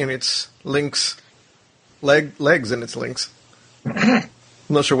legs in its links. Legs in its links. I'm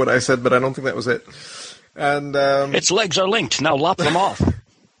not sure what I said, but I don't think that was it. And its legs are linked. Now lop them off.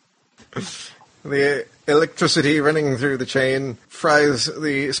 The electricity running through the chain fries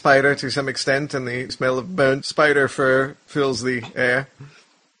the spider to some extent, and the smell of burnt spider fur fills the air.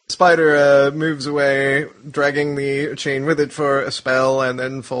 The spider moves away, dragging the chain with it for a spell, and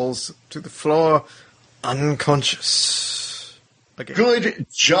then falls to the floor, unconscious. Again. Good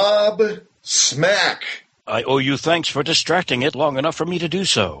job, Smack. I owe you thanks for distracting it long enough for me to do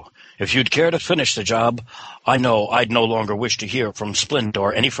so. If you'd care to finish the job, I know I'd no longer wish to hear from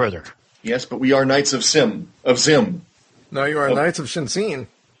Splendor any further. Yes, but we are Knights of Zim. No, you are Knights of Shinsin.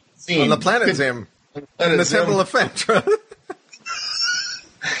 On the planet Zim. In the Temple of Phantra.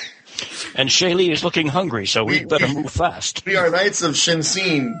 And Shaylee is looking hungry, so we'd better move fast. We are Knights of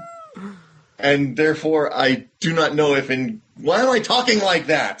Shinsin. And therefore, I do not know if why am I talking like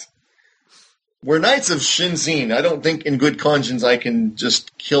that? We're Knights of Shinsin. I don't think in good conscience I can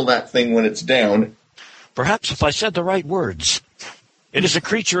just kill that thing when it's down. Perhaps if I said the right words. It is a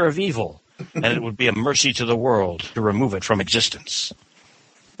creature of evil, and it would be a mercy to the world to remove it from existence.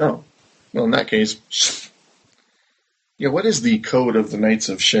 Oh. Well, in that case... Yeah, what is the code of the Knights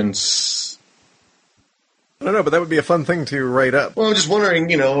of Shins? I don't know, but that would be a fun thing to write up. Well, I'm just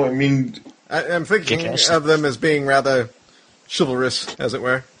wondering, I'm thinking Kick-ass. of them as being rather chivalrous, as it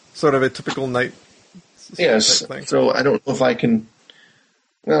were. Sort of a typical knight. yes. type thing. So I don't know if I can.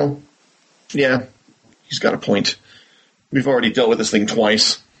 Well, yeah, he's got a point. We've already dealt with this thing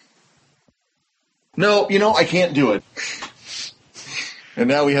twice. No, I can't do it. And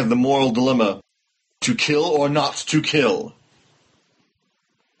now we have the moral dilemma: to kill or not to kill.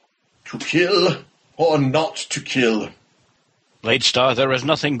 To kill or not to kill. Late Star, there is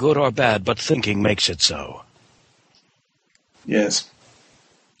nothing good or bad, but thinking makes it so. Yes.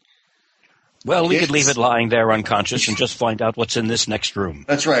 Well, we Yes. could leave it lying there unconscious and just find out what's in this next room.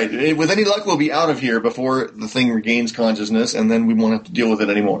 That's right. With any luck, we'll be out of here before the thing regains consciousness, and then we won't have to deal with it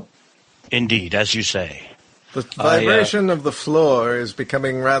anymore. Indeed, as you say. The vibration of the floor is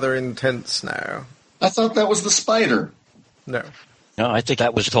becoming rather intense now. I thought that was the spider. No. No, I think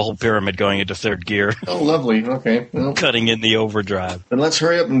that was the whole pyramid going into third gear, Oh, lovely. Okay. Well, cutting in the overdrive. then let's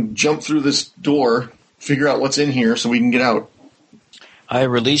hurry up and jump through this door, figure out what's in here so we can get out. I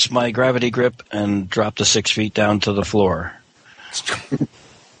release my gravity grip and drop the 6 feet down to the floor.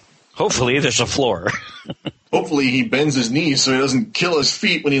 Hopefully there's a floor. Hopefully he bends his knees so he doesn't kill his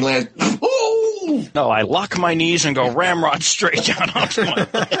feet when he lands. Oh! No, I lock my knees and go ramrod straight down onto my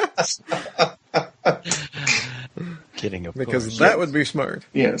legs. Kidding, of Because course. that would be smart.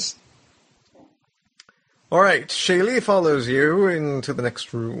 Yes. All right, Shaylee follows you into the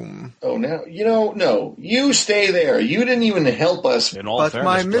next room. Oh, now, no. You stay there. You didn't even help us. In all But fairness,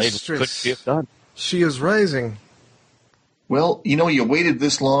 my Blade mistress- could be done. She is rising. Well, you waited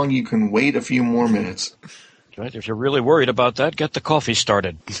this long, you can wait a few more minutes. Right, if you're really worried about that, get the coffee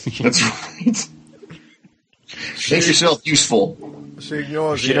started. That's right. Make yourself useful. She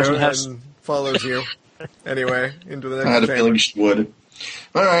ignores She you doesn't have- and follows you. Anyway, into the next I had a chamber. feeling she would.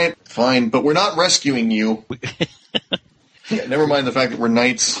 All right, fine, but we're not rescuing you. Yeah, never mind the fact that we're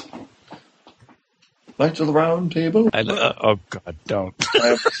knights. Knights of the Round Table. Oh, God, don't.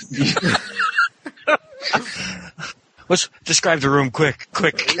 Let's describe the room quick.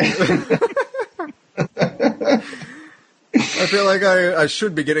 I feel like I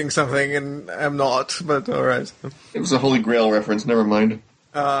should be getting something and I'm not, but all right. It was a Holy Grail reference. Never mind.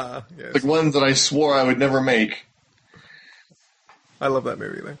 Yes. The one that I swore I would never make. I love that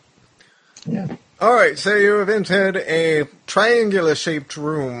movie, though. Yeah. All right, so you have entered a triangular-shaped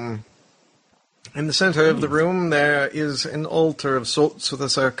room. In the center of the room, there is an altar of sorts with a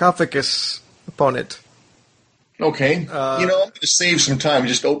sarcophagus upon it. Okay. I'm going to save some time.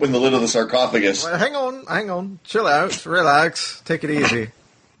 Just open the lid of the sarcophagus. Well, hang on. Chill out. Relax. Take it easy.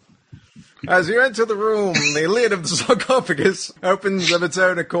 As you enter the room, the lid of the sarcophagus opens of its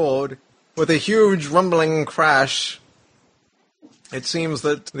own accord with a huge rumbling crash. It seems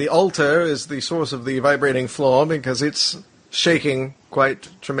that the altar is the source of the vibrating floor because it's shaking quite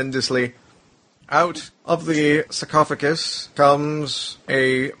tremendously. Out of the sarcophagus comes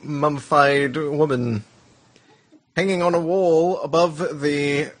a mummified woman. Hanging on a wall above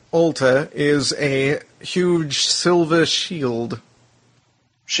the altar is a huge silver shield.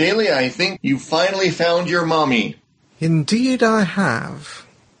 Shaylee, I think you finally found your mommy. Indeed I have.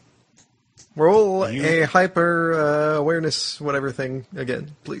 Roll a hyper awareness whatever thing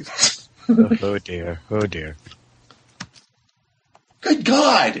again, please. Oh, dear. Good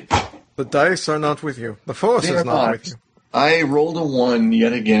God! The dice are not with you. The force They're is not not. with you. I rolled a 1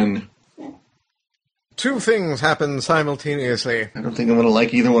 yet again. Two things happen simultaneously. I don't think I'm going to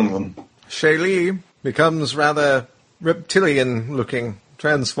like either one of them. Shaylee becomes rather reptilian-looking,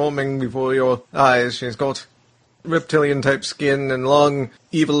 transforming before your eyes. She's got reptilian-type skin and long,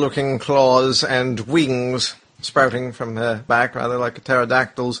 evil-looking claws and wings sprouting from her back, rather like a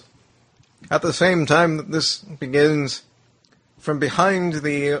pterodactyl's. At the same time that this begins, from behind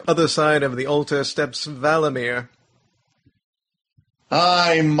the other side of the altar steps Valamir.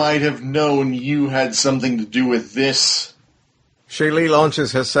 I might have known you had something to do with this. Shaylee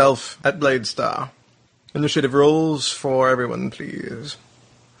launches herself at Bladestar. Initiative rolls for everyone, please.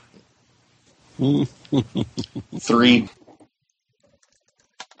 3.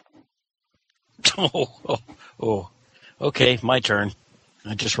 Oh. Okay, my turn.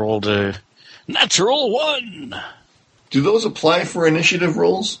 I just rolled a natural 1. Do those apply for initiative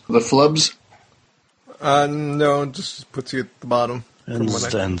rolls? The flubs? No, it just puts you at the bottom. And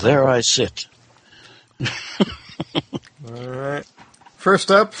then there I sit. Alright.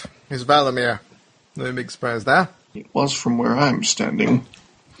 First up is Valamir. No big surprise there. It was from where I'm standing.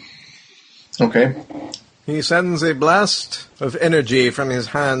 Okay. He sends a blast of energy from his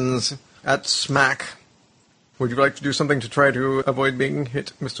hands at Smack. Would you like to do something to try to avoid being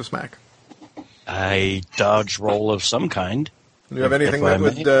hit, Mr. Smack? I dodge roll of some kind. Do you have anything If I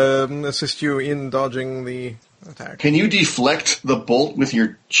that may. would assist you in dodging the attack? Can you deflect the bolt with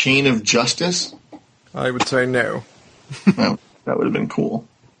your chain of justice? I would say no. Well, that would have been cool.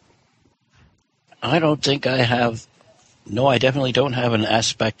 I don't think I have. No, I definitely don't have an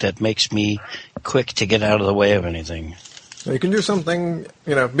aspect that makes me quick to get out of the way of anything. You can do something,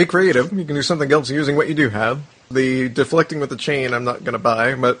 be creative. You can do something else using what you do have. The deflecting with the chain I'm not going to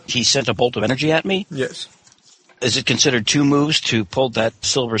buy, but He sent a bolt of energy at me. yes. Is it considered 2 moves to pull that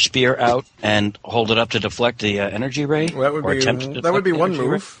silver spear out and hold it up to deflect the energy ray? That would Or be attempt to that deflect would be the one energy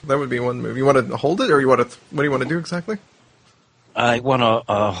ray? move. That would be one move. You want to hold it, or what do you want to do exactly? I want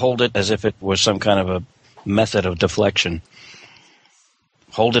to hold it as if it was some kind of a method of deflection.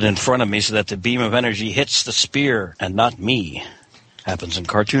 Hold it in front of me so that the beam of energy hits the spear and not me. Happens in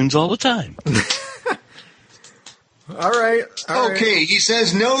cartoons all the time. All right. Okay, he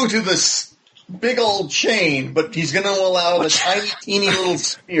says no to this big old chain, but he's going to allow the tiny, teeny little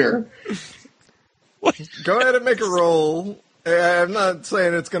spear. Go ahead and make a roll. I'm not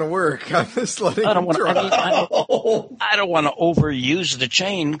saying it's going to work. I'm just letting I don't you want try. I don't want to overuse the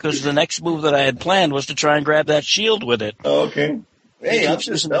chain because the next move that I had planned was to try and grab that shield with it. Okay. Hey, You I'm keep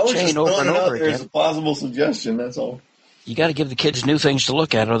just, using the I was chain just over throwing and it out over there as again. a possible suggestion, that's all. You got to give the kids new things to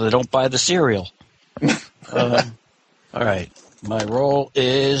look at, or they don't buy the cereal. All right, my roll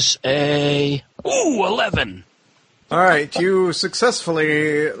is a 11. All right, you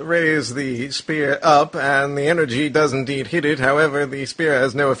successfully raise the spear up, and the energy does indeed hit it. However, the spear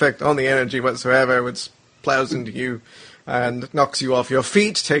has no effect on the energy whatsoever, which plows into you and knocks you off your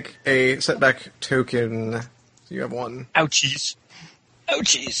feet. Take a setback token. You have 1. Ouchies.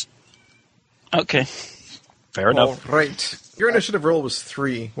 Ouchies. Okay, fair enough. All right. Your initiative roll was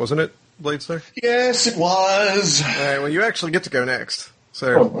 3, wasn't it, Bladestar? Yes, it was. All right, well, you actually get to go next.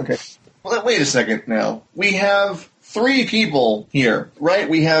 So, Oh, okay. Well, wait a second now. We have 3 people here, right?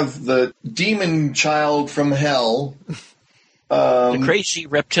 We have the demon child from hell. The crazy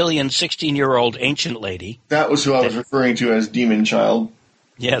reptilian 16-year-old ancient lady. That was who I was referring to as demon child.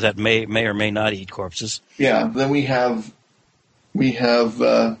 Yeah, that may or may not eat corpses. Yeah. Then we have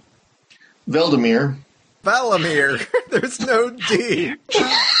Veldemir. Valamir. There's no D.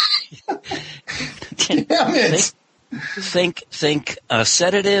 Damn it! Think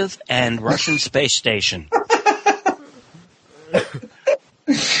sedative and Russian space station.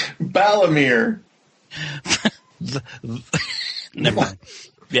 Balamir. Never mind.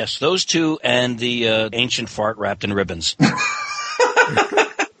 Yes, those 2 and the ancient fart wrapped in ribbons.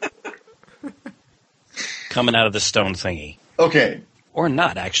 Coming out of the stone thingy. Okay. Or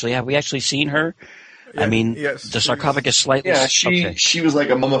not, actually. Have we actually seen her? I mean, yes, the sarcophagus slightly... Yeah, Okay. she was like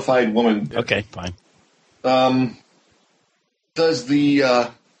a mummified woman. Okay, fine. Does the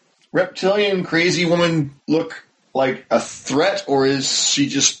reptilian crazy woman look like a threat, or is she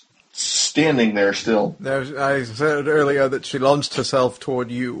just standing there still? I said earlier that she launched herself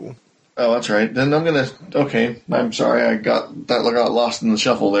toward you. Oh, that's right. Then I'm gonna... Okay, I'm sorry. I got lost in the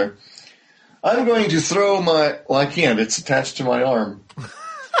shuffle there. I'm going to throw my... Well, I can't. It's attached to my arm.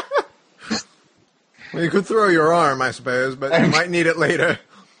 Well, you could throw your arm, I suppose, but you might need it later.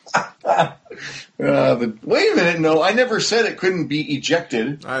 Wait a minute. No, I never said it couldn't be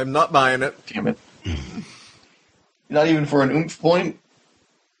ejected. I'm not buying it. Damn it. Not even for an oomph point?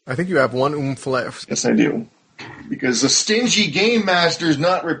 I think you have 1 oomph left. Yes, I do. Because the stingy game master's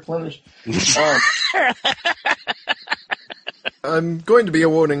not replenished. I'm going to be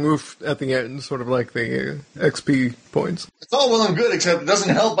awarding oomph at the end, sort of like the XP points. It's all well and good, except it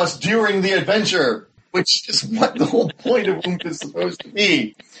doesn't help us during the adventure, which is what the whole point of oomph is supposed to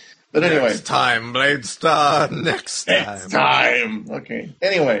be. But anyway. Next time, Bladestar, next time. Next time. Okay.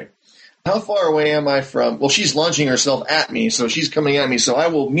 Anyway, how far away am I from... Well, she's launching herself at me, so she's coming at me, so I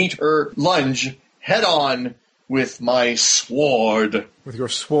will meet her lunge head on with my sword. With your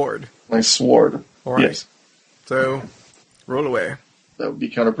sword. My sword. All right. Yes. So, roll away. That would be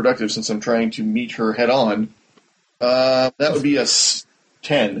counterproductive since I'm trying to meet her head on. That would be a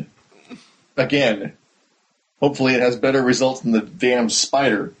 10. Again. Hopefully it has better results than the damn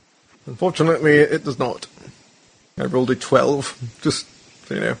spider. Unfortunately, it does not. I rolled a 12, just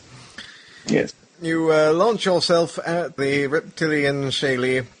so you know. Yes. You launch yourself at the reptilian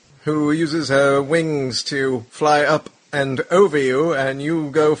Shaylee, who uses her wings to fly up and over you, and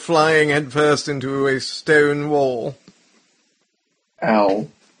you go flying headfirst into a stone wall. Ow.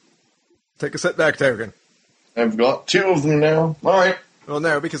 Take a setback token. I've got 2 of them now. Alright. Well,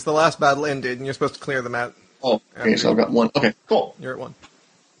 no, because the last battle ended, and you're supposed to clear them out. Oh, okay, so I've got 1. Okay, cool. You're at 1.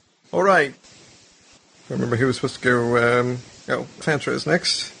 All right. I remember who was supposed to go... Fantra is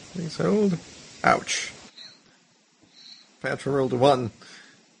next. Please hold. Ouch. Fantra rolled a 1.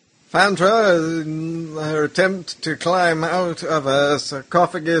 Fantra, in her attempt to climb out of a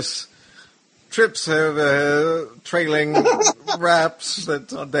sarcophagus, trips over trailing wraps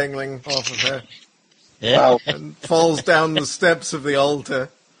that are dangling off of her Wow. and falls down the steps of the altar.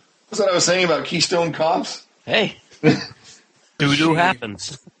 That's what I was saying about Keystone Cops. Hey. Doo-doo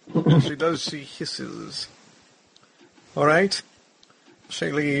happens. She does, she hisses. Alright.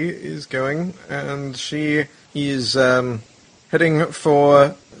 Shaylee is going, and she is heading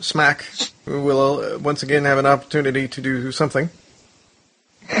for Smack, who will once again have an opportunity to do something.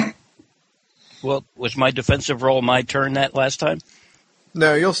 Well, was my defensive role my turn that last time?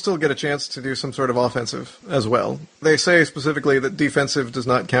 No, you'll still get a chance to do some sort of offensive as well. They say specifically that defensive does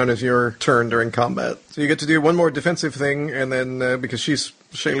not count as your turn during combat. So you get to do one more defensive thing, and then, because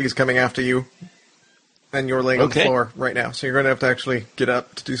Shaylee's coming after you, and you're laying on the floor right now. So you're going to have to actually get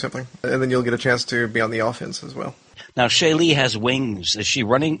up to do something. And then you'll get a chance to be on the offense as well. Now, Shaylee has wings. Is she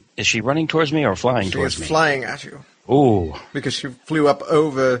running towards me or flying towards me? She is flying at you. Ooh. Because she flew up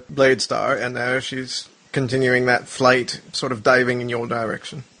over Bladestar, and now she's continuing that flight, sort of diving in your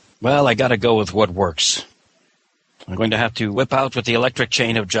direction. Well, I gotta go with what works. I'm going to have to whip out with the electric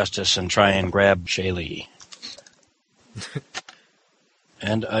chain of justice and try and grab Shaylee.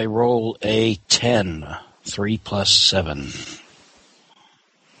 And I roll a 10. 3 plus 7.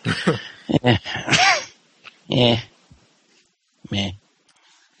 Meh.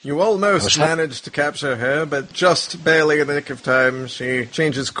 You almost managed to capture her, but just barely in the nick of time, she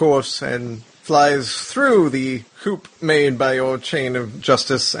changes course and flies through the hoop made by your chain of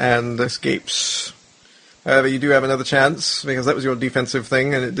justice and escapes. However, you do have another chance, because that was your defensive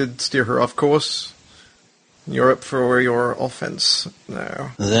thing, and it did steer her off course. You're up for your offense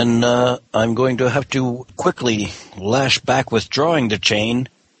now. Then I'm going to have to quickly lash back withdrawing the chain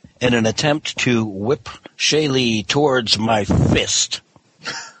in an attempt to whip Shaylee towards my fist.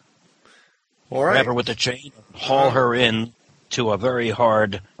 All right. Grab her with the chain and haul her in to a very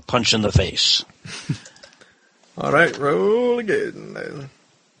hard punch in the face. All right, roll again then.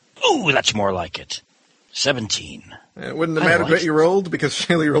 Ooh, that's more like it. 17. It wouldn't have mattered what you rolled, because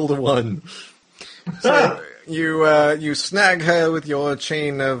Shaylee rolled a 1. So you snag her with your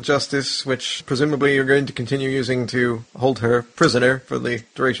chain of justice, which presumably you're going to continue using to hold her prisoner for the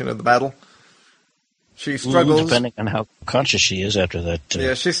duration of the battle. She struggles. Depending on how conscious she is after that.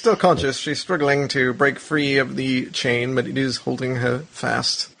 Yeah, she's still conscious. She's struggling to break free of the chain, but it is holding her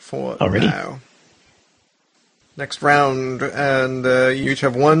fast for now. Next round, and you each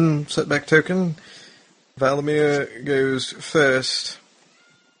have one setback token. Valamir goes first.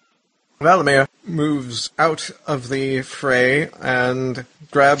 Valamir moves out of the fray and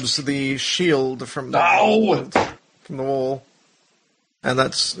grabs the shield from the wall. And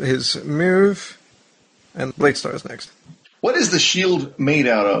that's his move. And Bladestar is next. What is the shield made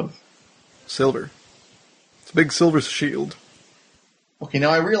out of? Silver. It's a big silver shield. Okay,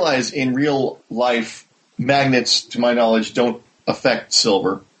 now I realize in real life, magnets, to my knowledge, don't affect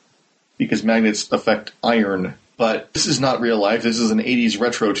silver, because magnets affect iron. But this is not real life. This is an 80s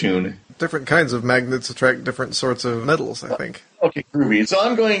retro tune. Different kinds of magnets attract different sorts of metals, I think. Okay, groovy. So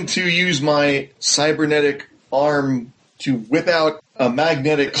I'm going to use my cybernetic arm to whip out a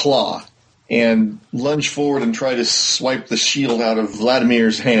magnetic claw and lunge forward and try to swipe the shield out of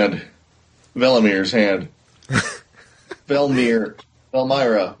Velamir's hand. Velmyra,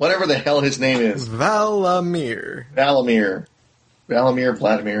 whatever the hell his name is. Valamir,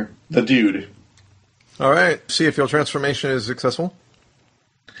 Vladimir, the dude. All right, see if your transformation is successful.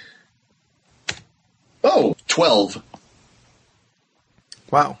 Oh, 12.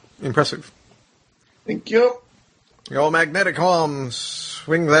 Wow, impressive. Thank you. Your magnetic arm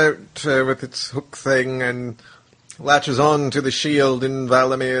swings out with its hook thing and latches on to the shield in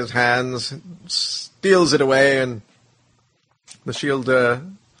Valamir's hands, steals it away, and the shield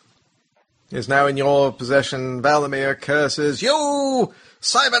is now in your possession. Valamir curses, "You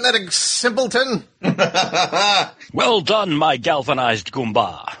cybernetic simpleton!" Well done, my galvanized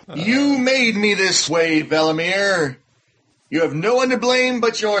Goomba. You made me this way, Valamir. You have no one to blame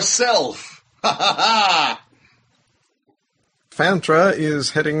but yourself. Ha ha ha! Fantra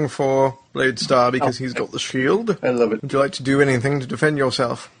is heading for Bladestar because he's got the shield. I love it. Would you like to do anything to defend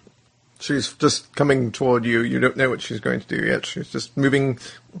yourself? She's just coming toward you. You don't know what she's going to do yet. She's just moving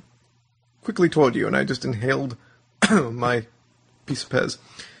quickly toward you, and I just inhaled my piece of Pez.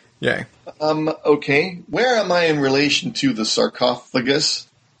 Yay. Okay. Where am I in relation to the sarcophagus?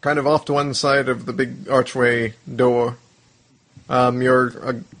 Kind of off to one side of the big archway door. You're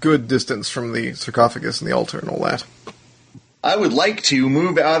a good distance from the sarcophagus and the altar and all that. I would like to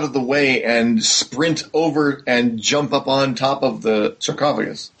move out of the way and sprint over and jump up on top of the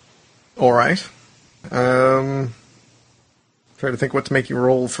sarcophagus. All right. Try to think what to make you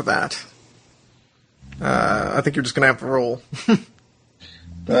roll for that. I think you're just going to have to roll.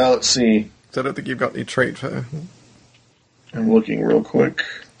 Well, let's see. I don't think you've got any trait for... I'm looking real quick.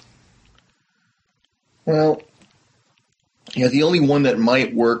 Well, yeah, the only one that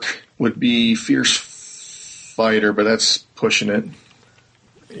might work would be Fierce Fighter, but that's pushing it.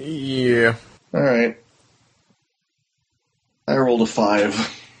 Yeah. All right. I rolled a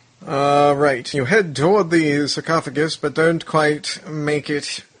 5. Right. You head toward the sarcophagus, but don't quite make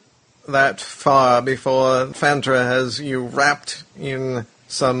it that far before Fantra has you wrapped in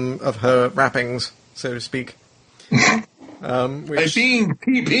some of her wrappings, so to speak. I'm being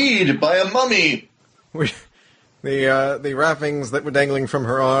PP'd by a mummy. The wrappings that were dangling from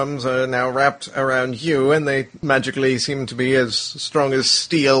her arms are now wrapped around you, and they magically seem to be as strong as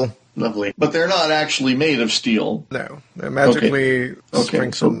steel. Lovely. But they're not actually made of steel. No, they're magically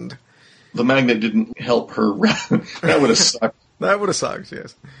strengthened. So the magnet didn't help her. That would have sucked. That would have sucked,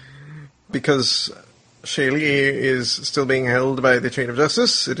 yes. Because Shaylee is still being held by the Chain of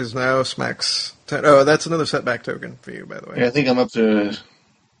Justice, it is now Smack's turn. Oh, that's another setback token for you, by the way. Yeah, I think I'm up to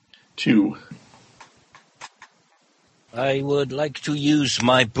 2. I would like to use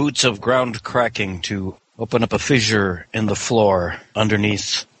my boots of ground cracking to open up a fissure in the floor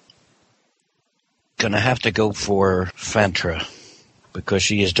underneath. Gonna have to go for Fantra, because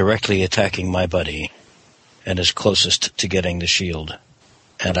she is directly attacking my buddy and is closest to getting the shield.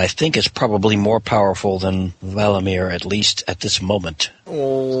 And I think it's probably more powerful than Valamir, at least at this moment.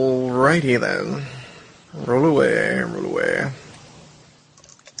 Alrighty then. Roll away, roll away.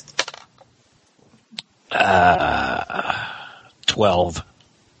 12.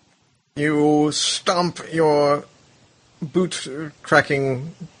 You stomp your boot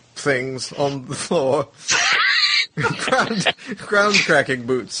cracking things on the floor. ground cracking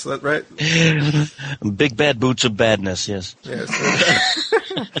boots, that right? Big bad boots of badness, yes. Yes.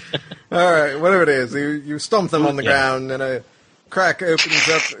 Alright, whatever it is, you stomp them on the ground and a crack opens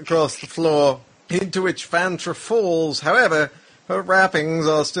up across the floor, into which Fantra falls. However, her wrappings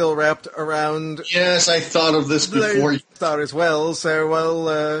are still wrapped around... Yes, I thought of this before. Thought as well,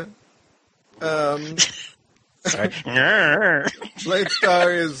 so, Bladestar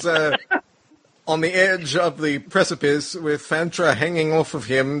is on the edge of the precipice with Fantra hanging off of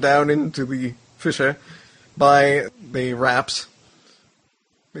him down into the fissure by the wraps.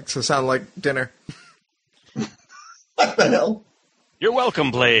 Makes it sound like dinner. What the hell? You're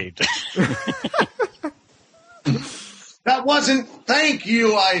welcome, Blade. That wasn't thank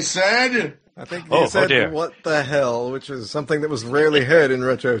you, I said. I think he said what the hell, which is something that was rarely heard in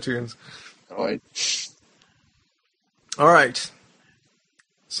retro tunes. All right.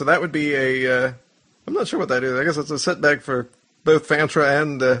 So that would be a... I'm not sure what that is. I guess it's a setback for both Fantra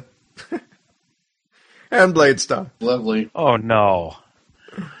and and Bladestar. Lovely. Oh, no.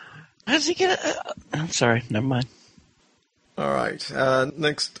 How does he get I'm sorry, never mind. All right.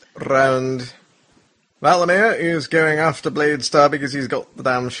 Next round... Valamir is going after Bladestar because he's got the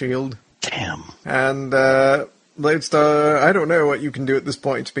damn shield. Damn. And Bladestar, I don't know what you can do at this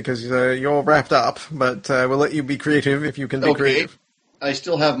point because you're wrapped up, but we'll let you be creative if you can be creative. I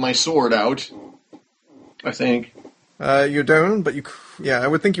still have my sword out, I think. You don't, but I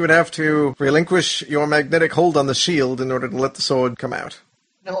would think you would have to relinquish your magnetic hold on the shield in order to let the sword come out.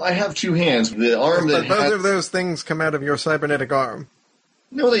 No, I have 2 hands. The arm but both of those things come out of your cybernetic arm.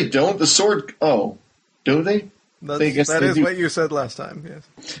 No, they don't. The sword... Oh... Do they? That is what you said last time, yes.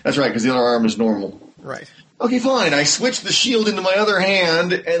 That's right, because the other arm is normal. Right. Okay, fine. I switch the shield into my other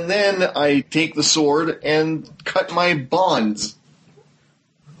hand, and then I take the sword and cut my bonds.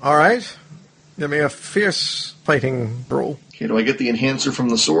 All right. Give me a fierce fighting roll. Okay, do I get the enhancer from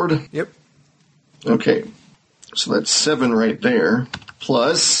the sword? Yep. Okay. So that's 7 right there.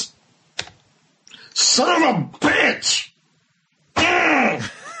 Plus... Son of a bitch!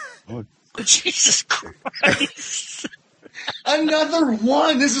 Jesus Christ. Another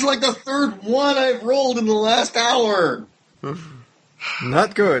one! This is like the 3rd one I've rolled in the last hour!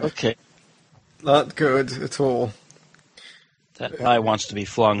 Not good. Okay. Not good at all. That die wants to be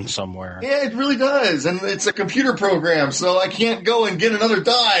flung somewhere. Yeah, it really does. And it's a computer program, so I can't go and get another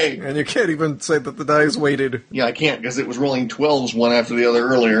die. And you can't even say that the die is weighted. Yeah, I can't, because it was rolling 12s one after the other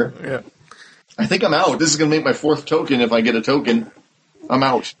earlier. Yeah. I think I'm out. This is going to make my 4th token if I get a token. I'm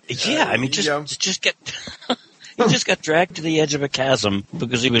out. Yeah, I mean, just get... He just got dragged to the edge of a chasm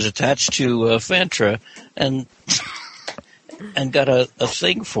because he was attached to Fantra and got a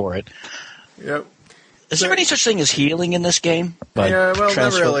thing for it. Yep. Is there any such thing as healing in this game? Yeah, well,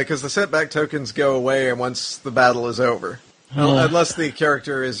 Transfer- not really, because the setback tokens go away once the battle is over. Unless the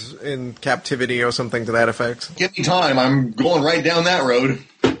character is in captivity or something to that effect. Give me time. I'm going right down that road.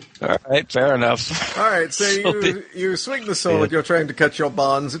 All right, fair enough. All right, so you swing the sword. You're trying to cut your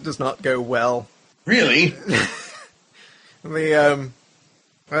bonds. It does not go well. Really? I'm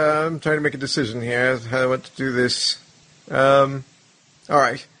trying to make a decision here what to do this. All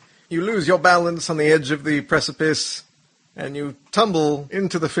right. You lose your balance on the edge of the precipice, and you tumble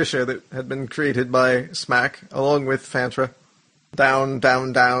into the fissure that had been created by Smack, along with Fantra. Down,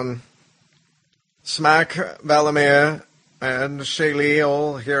 down, down. Smack, Valamir, and Shaylee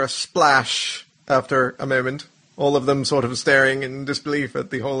all hear a splash after a moment, all of them sort of staring in disbelief at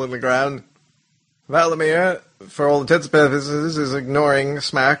the hole in the ground. Valamir, for all intents and purposes, is ignoring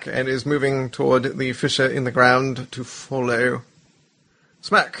Smack and is moving toward the fissure in the ground to follow.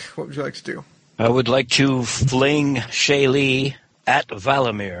 Smack, what would you like to do? I would like to fling Shaylee at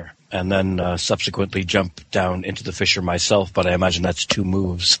Valamir and then subsequently jump down into the fissure myself, but I imagine that's 2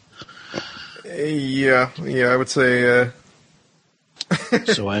 moves. Yeah, I would say...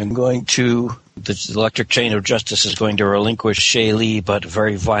 So I'm going to... The electric chain of justice is going to relinquish Shaylee, but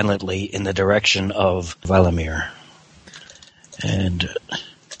very violently in the direction of Valamir. And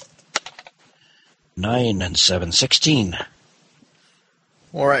 9 and 7, 16.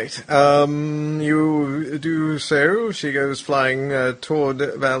 All right. You do so. She goes flying toward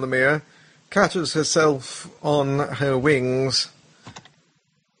Valamir, catches herself on her wings,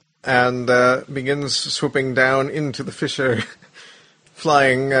 and begins swooping down into the fissure,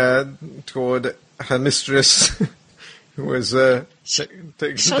 flying toward her mistress, who was taken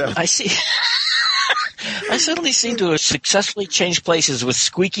down. I see. I suddenly seem to have successfully changed places with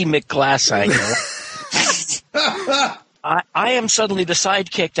Squeaky McGlassangle. I am suddenly the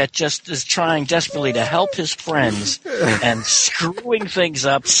sidekick that just is trying desperately to help his friends and screwing things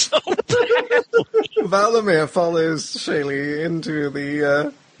up so badly. Valamir follows Shaylee into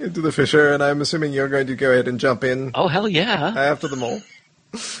the fissure, and I'm assuming you're going to go ahead and jump in. Oh, hell yeah. After them all.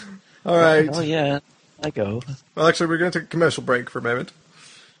 All right. Oh, yeah. I go. Well, actually, we're going to take a commercial break for a moment.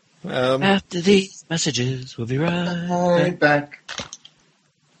 After these messages, we'll be right back.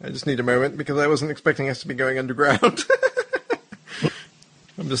 I just need a moment because I wasn't expecting us to be going underground.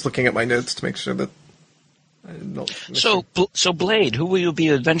 I'm just looking at my notes to make sure that I'm not... So Blade, who will you be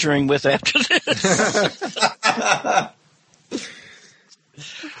adventuring with after this?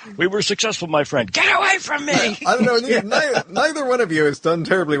 We were successful, my friend. Get away from me! I don't know. Neither one of you has done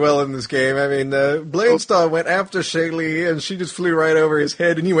terribly well in this game. I mean, Bladestar went after Shaylee, and she just flew right over his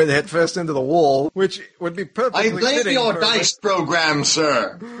head, and he went headfirst into the wall, which would be perfectly I blame fitting your for dice program,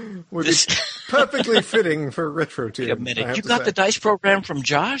 sir. Would be perfectly fitting for Retro Team. Wait a minute. You got the dice program from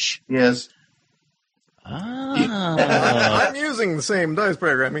Josh? Yes. Ah. I'm using the same dice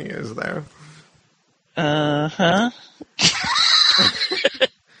program he is there. Uh-huh.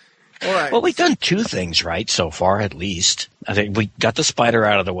 All right. Well, we've done 2 things right so far, at least. I think we got the spider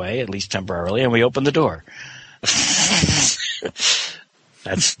out of the way, at least temporarily, and we opened the door.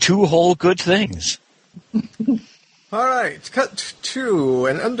 That's 2 whole good things. All right, cut to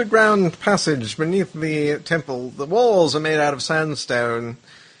an underground passage beneath the temple. The walls are made out of sandstone,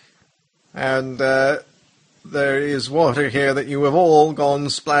 and there is water here that you have all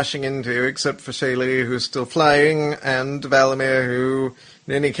gone splashing into, except for Shaylee, who's still flying, and Valamir, who,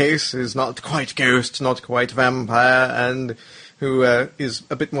 in any case, is not quite ghost, not quite vampire, and who is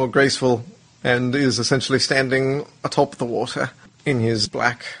a bit more graceful, and is essentially standing atop the water in his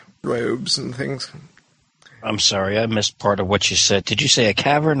black robes and things. I'm sorry, I missed part of what you said. Did you say a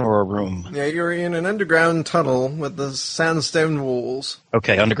cavern or a room? Yeah, you're in an underground tunnel with the sandstone walls.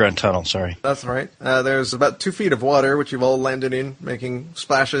 Okay, underground tunnel, sorry. That's right. There's about 2 feet of water, which you've all landed in, making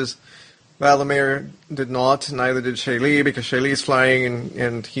splashes. Valamir did not, neither did Shaylee, because Shaylee's flying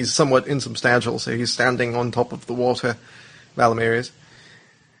and he's somewhat insubstantial, so he's standing on top of the water. Valamir is.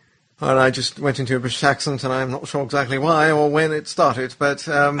 And I just went into a British accent, and I'm not sure exactly why or when it started, but...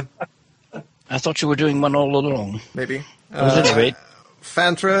 I thought you were doing one all along. Maybe. Anyway.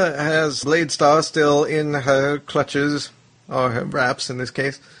 Fantra has Bladestar still in her clutches, or her wraps in this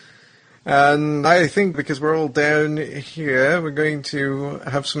case. And I think because we're all down here, we're going to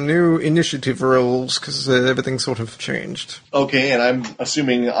have some new initiative rolls, because everything's sort of changed. Okay, and I'm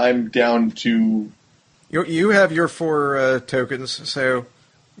assuming I'm down to... You have your 4 tokens, so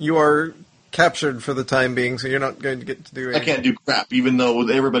you are captured for the time being, so you're not going to get to do anything. I can't do crap, even though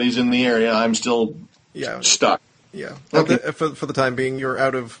everybody's in the area, I'm still stuck. Yeah. Okay. For the time being, you're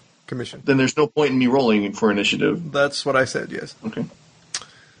out of commission. Then there's no point in me rolling for initiative. That's what I said, yes. Okay.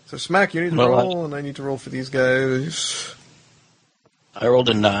 So, Smack, you need to Well, roll, and I need to roll for these guys. I rolled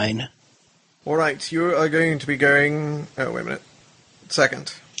a 9. All right, you are going to be going... Oh, wait a minute.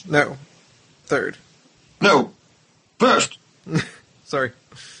 Second. No. Third. No. First. Sorry.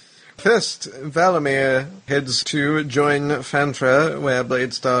 First, Valamir heads to join Fantra, where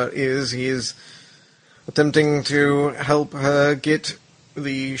Bladestar is. He is attempting to help her get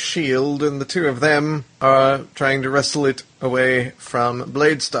the shield, and the two of them are trying to wrestle it away from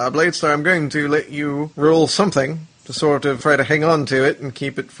Bladestar. Bladestar, I'm going to let you roll something to sort of try to hang on to it and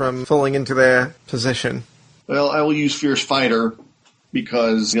keep it from falling into their possession. Well, I will use Fierce Fighter,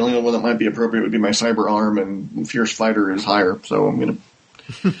 because the only one that might be appropriate would be my Cyber Arm, and Fierce Fighter is higher, so I'm going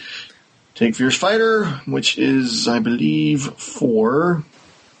to take Fierce Fighter, which is, I believe, 4.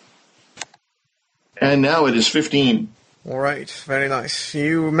 And now it is 15. All right, very nice.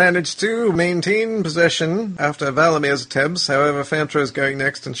 You managed to maintain possession after Valamir's attempts. However, Fantra is going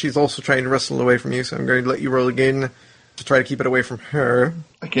next, and she's also trying to wrestle away from you, so I'm going to let you roll again to try to keep it away from her.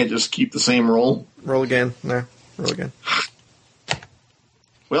 I can't just keep the same roll. Roll again. No, roll again.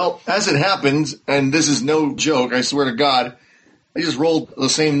 Well, as it happens, and this is no joke, I swear to God, I just rolled the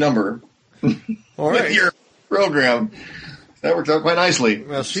same number All with right. your program. That worked out quite nicely.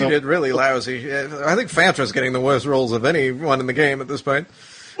 Well, she did really lousy. I think Fantra's getting the worst rolls of anyone in the game at this point.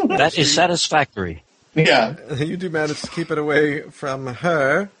 That is satisfactory. Yeah. You do manage to keep it away from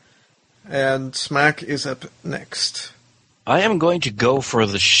her, and Smack is up next. I am going to go for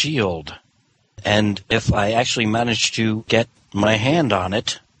the shield. And if I actually manage to get my hand on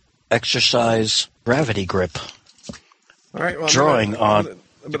it, exercise gravity grip, All right, well, drawing on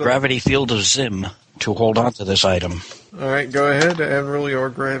the gravity field of Zim to hold on to this item. All right, go ahead and roll your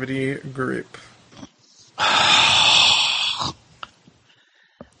gravity grip.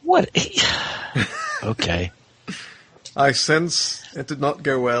 What? Okay. I sense it did not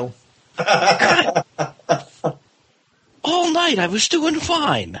go well. All night I was doing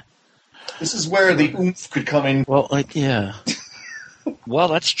fine. This is where the oomph could come in. Well, yeah. Well,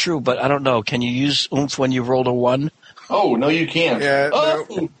 that's true, but I don't know. Can you use oomph when you rolled a 1? Oh, no, you can't. Yeah,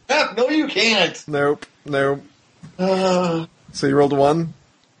 oh, crap, no, you can't. Nope. Uh, So you rolled a 1?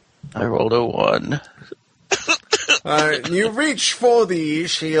 I rolled a 1. You reach for the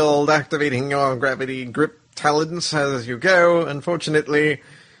shield, activating your gravity grip talents as you go. Unfortunately,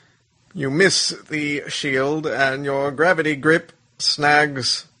 you miss the shield, and your gravity grip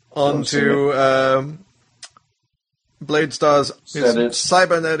snags onto Bladestar's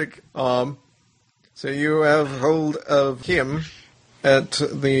cybernetic arm. So you have hold of him at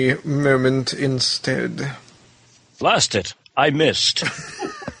the moment instead. Blast it. I missed.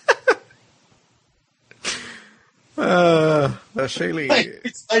 Shaylee.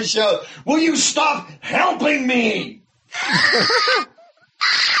 I shout, will you stop helping me?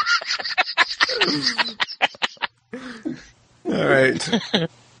 All right.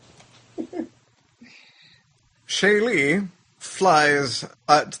 Shaylee flies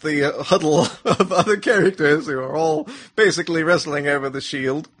at the huddle of other characters who are all basically wrestling over the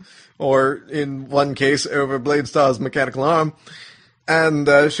shield, or in one case, over Bladestar's mechanical arm. And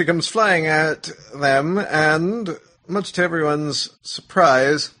she comes flying at them, and much to everyone's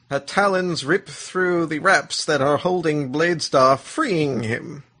surprise, her talons rip through the wraps that are holding Bladestar, freeing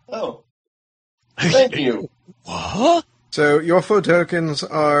him. Oh. Thank you. What? So your 4 tokens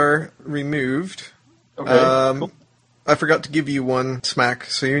are removed. Okay. I forgot to give you one, Smack,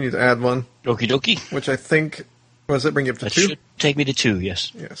 so you need to add one, Okie dokie. which I think... What does that bring you up to That 2? should take me to 2,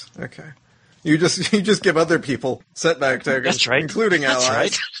 yes. Yes, okay. You just give other people setback tokens, That's right. including That's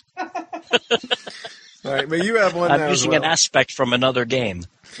allies. right. All right, but you have one now I'm as using well. an aspect from another game.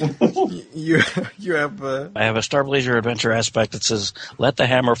 You have... I have a Star Blazer Adventure aspect that says, let the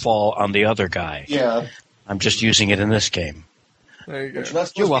hammer fall on the other guy. Yeah. I'm just using it in this game. there you go. You're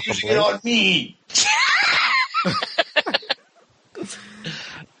not You're supposed welcome, to be using it on me.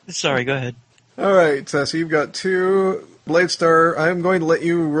 Sorry, go ahead. All right, so you've got 2. Bladestar, I'm going to let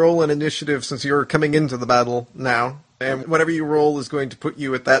you roll an initiative since you're coming into the battle now. And whatever you roll is going to put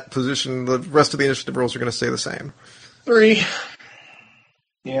you at that position. The rest of the initiative rolls are going to stay the same. 3.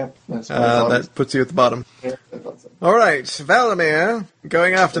 Yeah, that's what I thought. That puts you at the bottom. Yeah, I thought so. All right, Valamir,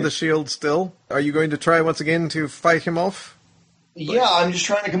 going after the shield still. Are you going to try once again to fight him off? Yeah, I'm just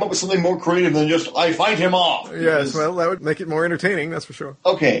trying to come up with something more creative than just, I fight him off. Yes, because- well, that would make it more entertaining, that's for sure.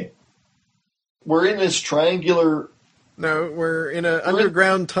 Okay. We're in this triangular... No, we're in an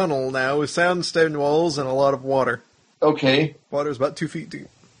underground tunnel now with soundstone walls and a lot of water. Okay. Water's about 2 feet deep.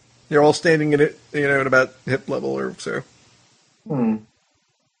 You're all standing in it, at about hip level or so.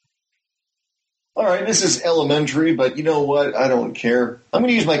 All right, this is elementary, but you know what? I don't care. I'm going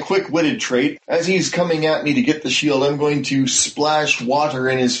to use my quick-witted trait. As he's coming at me to get the shield, I'm going to splash water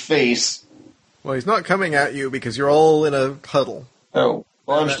in his face. Well, he's not coming at you because you're all in a huddle. Oh.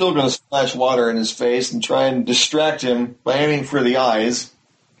 Well, I'm still going to splash water in his face and try and distract him by aiming for the eyes.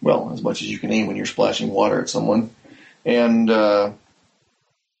 Well, as much as you can aim when you're splashing water at someone. And,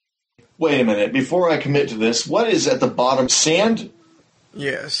 wait a minute. Before I commit to this, what is at the bottom? Sand?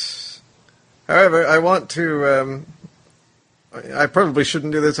 Yes. However, I want to, I probably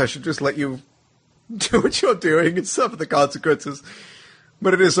shouldn't do this. I should just let you do what you're doing and suffer the consequences.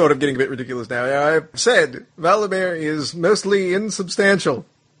 But it is sort of getting a bit ridiculous now. I've said Valamir is mostly insubstantial,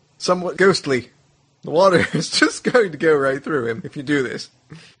 somewhat ghostly. The water is just going to go right through him if you do this.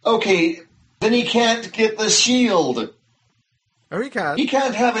 Okay, then he can't get the shield. Oh, he can. He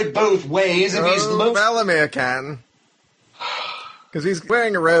can't have it both ways if he's the most... Valamir can. Because he's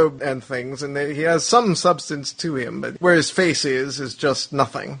wearing a robe and things, and he has some substance to him, but where his face is just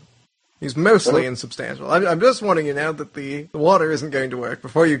nothing. He's mostly insubstantial. I'm just warning you now that the water isn't going to work.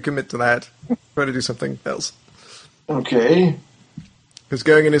 Before you commit to that, try to do something else. Okay. Because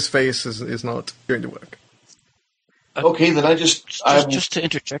going in his face is not going to work. Okay, then Just to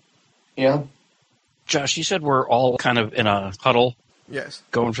interject. Yeah? Josh, you said we're all kind of in a huddle. Yes.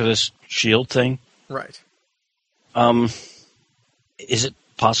 Going for this shield thing. Right. Is it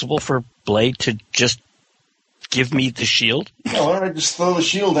possible for Blade to just give me the shield? No, why don't I just throw the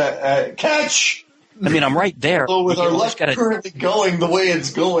shield at catch! I mean, I'm right there. So with our luck currently going the way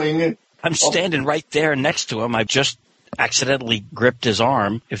it's going... I'm standing right there next to him. I just accidentally gripped his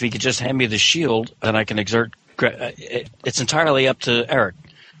arm. If he could just hand me the shield, then I can exert... It's entirely up to Eric.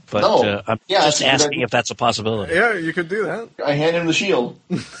 But I'm just asking if that's a possibility. Yeah, you could do that. I hand him the shield.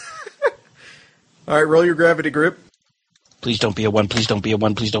 All right, roll your gravity grip. Please don't be a 1. Please don't be a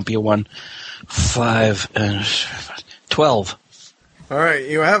 1. Please don't be a 1. 5 and 12. All right,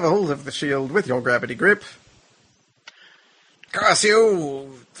 you have a hold of the shield with your gravity grip. Curse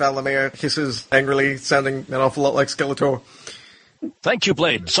you! Valamir hisses angrily, sounding an awful lot like Skeletor. Thank you,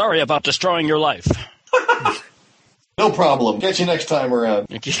 Blade. Sorry about destroying your life. No problem. Catch you next time around.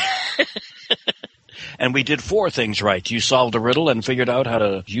 And we did 4 things right. You solved a riddle and figured out how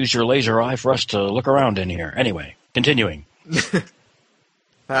to use your laser eye for us to look around in here. Anyway, continuing. There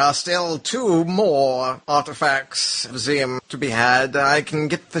are still 2 more artifacts of Zim to be had. I can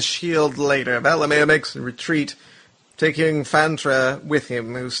get the shield later. Valamir makes a retreat, taking Phantra with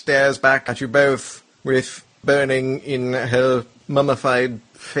him, who stares back at you both with burning in her mummified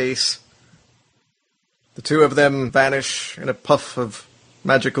face. The 2 of them vanish in a puff of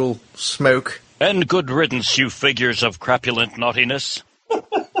magical smoke. And good riddance, you figures of crapulent naughtiness.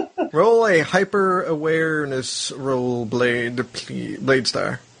 Roll a hyper-awareness roll, Blade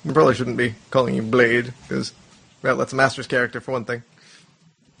Star. We probably shouldn't be calling you Blade, because, well, that's a Master's character, for one thing.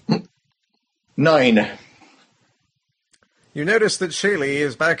 9. You notice that Shaylee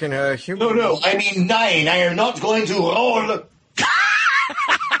is back in her human... No, I mean 9. I am not going to roll...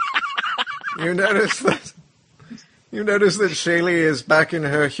 You notice that Shaylee is back in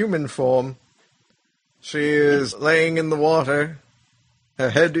her human form. She is laying in the water. Her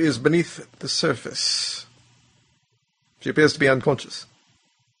head is beneath the surface. She appears to be unconscious.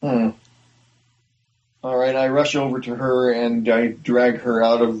 All right, I rush over to her and I drag her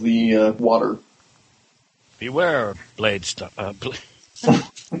out of the water. Beware, Blade Star. No,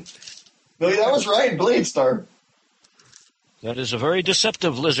 that was right, Blade Star. That is a very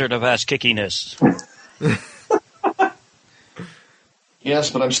deceptive lizard of ass-kickiness.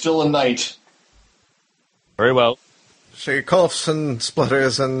 Yes, but I'm still a knight. Very well. She coughs and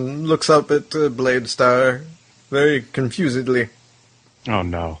splutters and looks up at Blade Star very confusedly. Oh,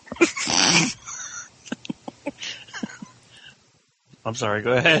 no. I'm sorry,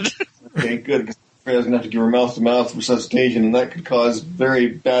 go ahead. Okay, good, because Freya doesn't have to give her mouth-to-mouth resuscitation, and that could cause very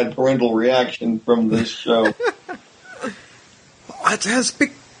bad parental reaction from this show. What has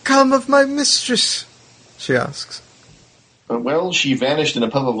become of my mistress? She asks. Well, she vanished in a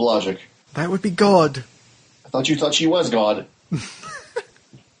puff of logic. That would be God. I thought you thought she was God.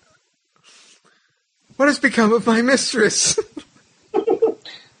 What has become of my mistress?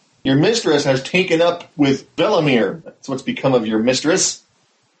 Your mistress has taken up with Valamir. That's what's become of your mistress.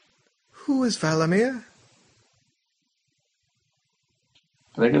 Who is Valamir?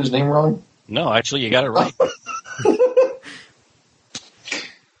 Did I get his name wrong? No, actually, you got it right.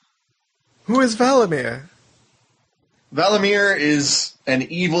 Who is Valamir? Valamir is an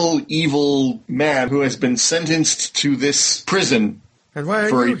evil, evil man who has been sentenced to this prison. And why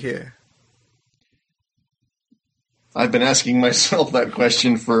are you here? I've been asking myself that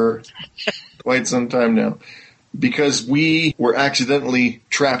question for quite some time now. Because we were accidentally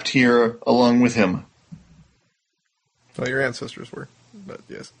trapped here along with him. Well, your ancestors were, but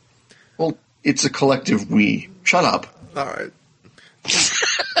yes. Well, it's a collective we. Shut up. All right.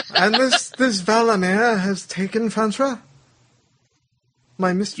 And this Valamir has taken Fantra?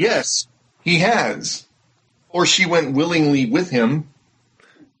 My mistress? Yes, he has. Or she went willingly with him.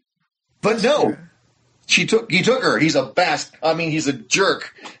 But no. He took her. He's a he's a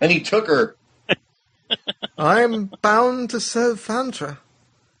jerk. And he took her. I'm bound to serve Fantra.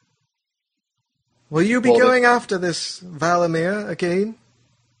 Will you be going after this Valamir again?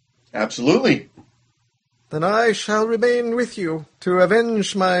 Absolutely. Then I shall remain with you to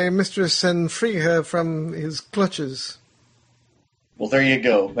avenge my mistress and free her from his clutches. Well, there you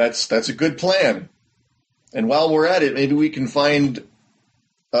go. That's a good plan. And while we're at it, maybe we can find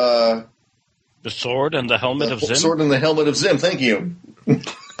the sword and the helmet of Zim. Sword and the helmet of Zim. Thank you.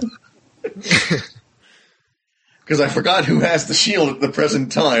 Because I forgot who has the shield at the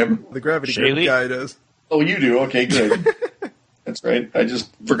present time. The gravity grip guy does. Oh, you do? Okay, good. That's right. I just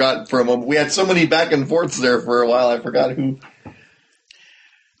forgot for a moment. We had so many back and forths there for a while, I forgot who.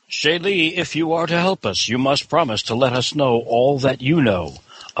 Shaylee, if you are to help us, you must promise to let us know all that you know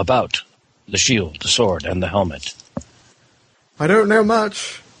about the shield, the sword, and the helmet. I don't know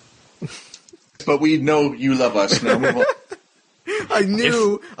much. But we know you love us. Now move on. I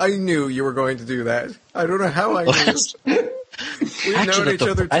knew you were going to do that. I don't know how I knew. We've known each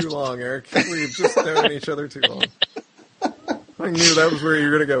other too long, Eric. We've just known each other too long. I knew that was where you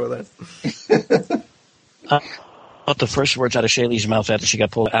were going to go with that. But the first words out of Shaylee's mouth after she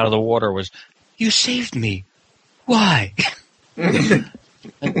got pulled out of the water was, "You saved me. Why?" I've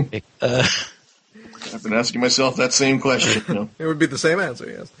been asking myself that same question. You know? It would be the same answer,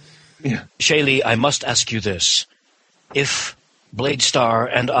 yes. Yeah. Shaylee, I must ask you this. If Bladestar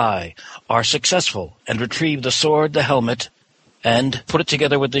and I are successful and retrieve the sword, the helmet, and put it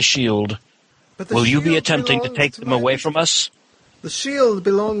together with the shield, will you be attempting to take them away from us? The shield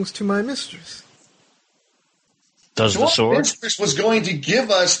belongs to my mistress. Does the sword? My mistress was going to give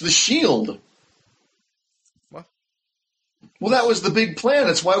us the shield. What? Well, that was the big plan.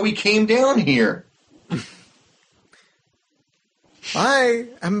 That's why we came down here. I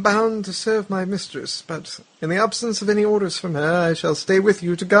am bound to serve my mistress, but in the absence of any orders from her, I shall stay with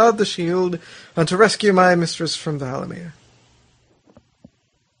you to guard the shield and to rescue my mistress from Valamir.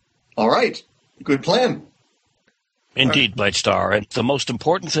 All right. Good plan. Indeed, Bladestar, and the most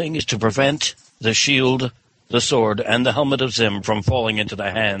important thing is to prevent the shield, the sword, and the helmet of Zim from falling into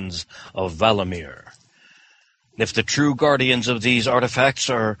the hands of Valamir. If the true guardians of these artifacts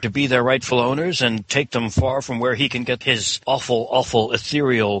are to be their rightful owners and take them far from where he can get his awful, awful,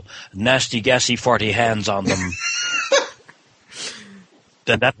 ethereal, nasty, gassy, farty hands on them,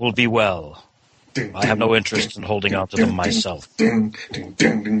 then that will be well. I have no interest in holding on to them myself.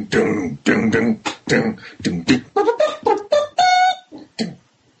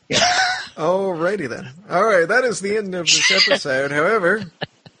 Alrighty then. Alright, that is the end of this episode. However,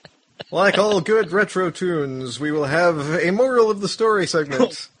 like all good retro tunes, we will have a moral of the story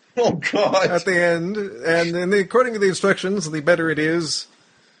segment. Oh, God. At the end. And according to the instructions, the better it is,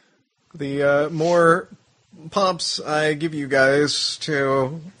 the more prompts I give you guys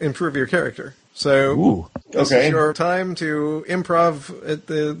to improve your character. So, this is your time to improv.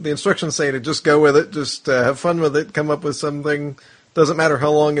 The instructions say to just go with it, just have fun with it, come up with something. Doesn't matter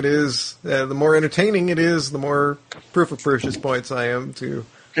how long it is. The more entertaining it is, the more proof of purchase points I am to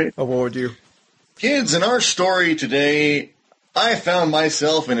award you. Kids, in our story today, I found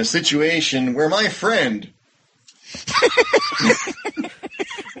myself in a situation where my friend...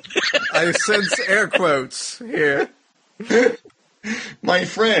 I sense air quotes here. My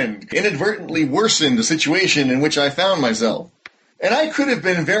friend inadvertently worsened the situation in which I found myself. And I could have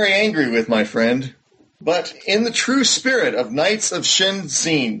been very angry with my friend, but in the true spirit of Knights of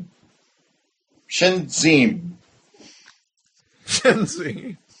Shenzhen,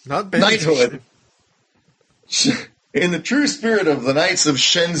 not knighthood. In the true spirit of the Knights of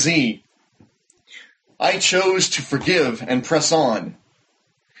Shenzhen, I chose to forgive and press on.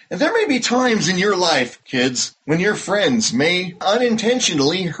 And there may be times in your life, kids, when your friends may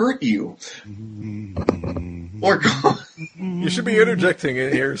unintentionally hurt you. Or you should be interjecting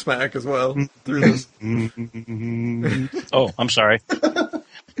in here, Smack, as well, through this. Oh, I'm sorry.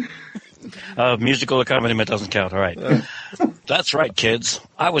 Musical accompaniment doesn't count. All right. That's right, kids.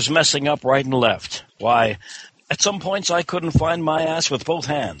 I was messing up right and left. Why, at some points I couldn't find my ass with both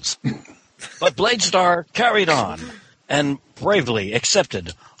hands. But Bladestar carried on and bravely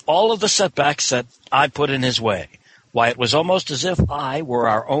accepted all of the setbacks that I put in his way. Why, it was almost as if I were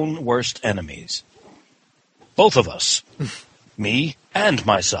our own worst enemies. Both of us. Me and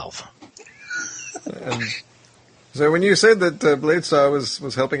myself. So when you said that Bladestar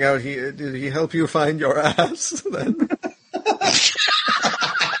was helping out, did he help you find your ass then?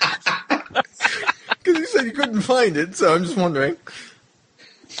 Because you said you couldn't find it, so I'm just wondering.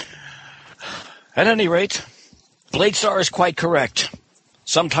 At any rate, Bladestar is quite correct.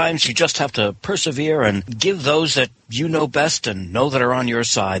 Sometimes you just have to persevere and give those that you know best and know that are on your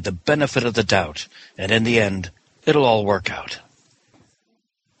side the benefit of the doubt. And in the end, it'll all work out.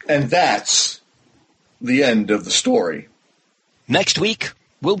 And that's the end of the story. Next week,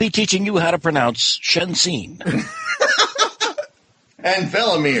 we'll be teaching you how to pronounce Shensin. And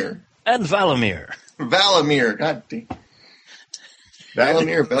Valamir. And Valamir. Valamir. God damn.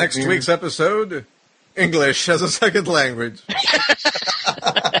 Valamir. Next week's episode, English as a second language.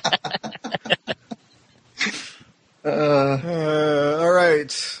 All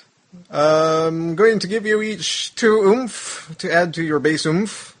right. I'm going to give you each 2 oomph to add to your base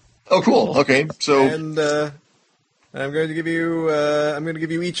oomph. Oh, cool. Okay, so And I'm going to give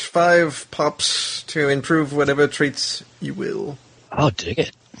you each 5 pops to improve whatever traits you will. Oh, dig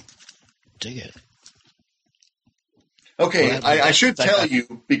it. Dig it. okay, I should tell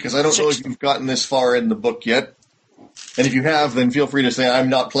you, because I don't know if you've gotten this far in the book yet, and if you have, then feel free to say I'm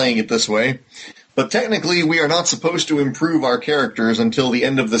not playing it this way. But technically, we are not supposed to improve our characters until the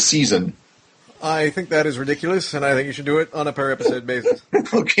end of the season. I think that is ridiculous, and I think you should do it on a per-episode basis.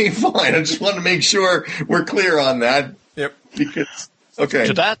 Okay, fine. I just want to make sure we're clear on that. Yep. Because, okay.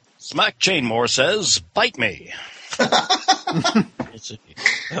 To that, Smack Chainmore says, bite me.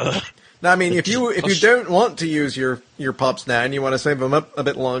 Now, I mean, if you don't want to use your pops now and you want to save them up a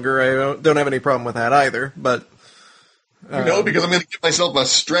bit longer, I don't have any problem with that either. But No, because I'm going to give myself a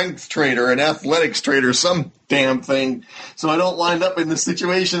strength trader, an athletics trader, some damn thing, so I don't wind up in the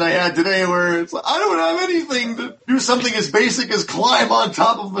situation I had today where it's like, I don't have anything to do something as basic as climb on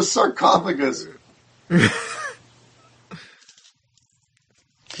top of a sarcophagus.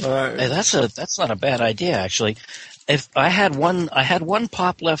 Hey, that's not a bad idea, actually. If I had one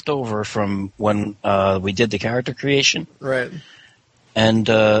pop left over from when we did the character creation, right. and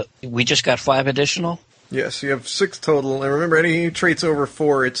we just got 5 additional. Yes, you have 6 total. And remember, any traits over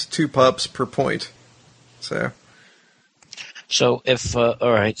 4, it's 2 pops per point. So if all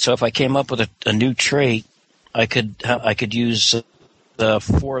right, so if I came up with a new trait, I could use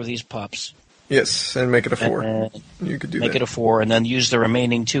 4 of these pops. Yes, and make it a 4. And You could do make that. it a 4, and then use the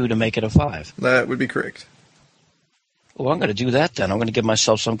remaining 2 to make it a 5. That would be correct. Well, I'm going to do that then. I'm going to give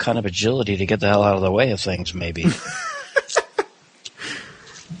myself some kind of agility to get the hell out of the way of things, maybe.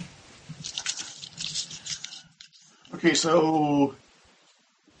 Okay, so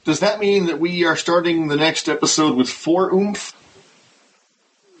does that mean that we are starting the next episode with 4 oomph?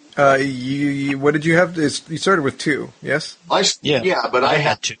 What did you have? You started with 2, yes? Yeah, but I had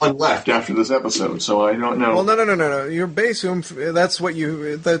have 2. 1 left after this episode, so I don't know. Well, no. Your base oomph, that's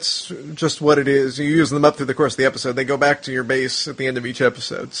just what it is. You use them up through the course of the episode. They go back to your base at the end of each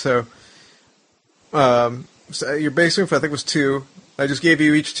episode. So your base oomph, I think, was 2. I just gave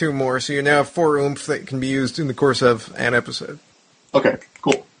you each 2 more, so you now have 4 oomph that can be used in the course of an episode. Okay,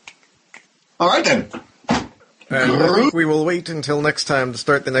 cool. All right, then. And I think we will wait until next time to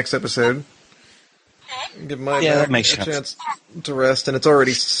start the next episode. Give my that back makes a sense. chance to rest, and it's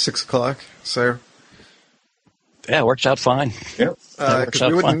already 6 o'clock, so Yeah, it works out fine. Yep. because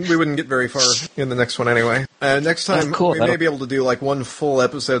we wouldn't get very far in the next one anyway. Next time That's cool. we may be able to do like 1 full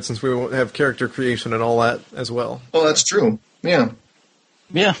episode since we won't have character creation and all that as well. Oh, that's true. Yeah.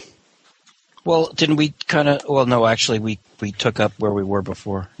 Yeah. Well, didn't we kind of... Well, no, actually, we took up where we were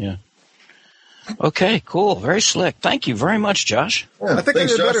before. Yeah. Okay, cool. Very slick. Thank you very much, Josh. Yeah, I think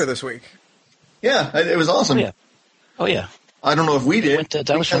thanks, we did Josh. better this week. Yeah, it was awesome. Oh, yeah. I don't know if we did.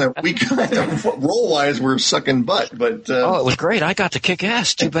 We kind of roll-wise, were sucking butt, but... Oh, it was great. I got to kick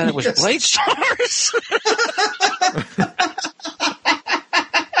ass. Too bad it was Yes. Blade Stars.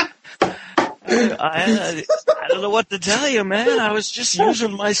 I don't know what to tell you, man. I was just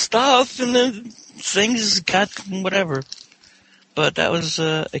using my stuff, and then things got whatever. But that was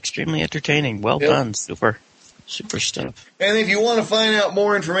extremely entertaining. Well done. Super stuff. And if you want to find out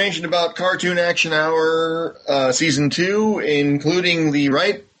more information about Cartoon Action Hour Season 2, including the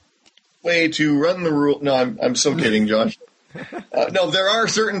right way to run the rule... No, I'm so kidding, Josh. No, there are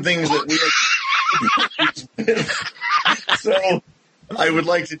certain things that we are... So I would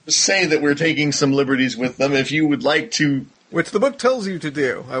like to just say that we're taking some liberties with them. If you would like to... Which the book tells you to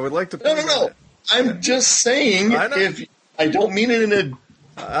do. I would like to... No. I'm just saying, I know. if I don't mean it in a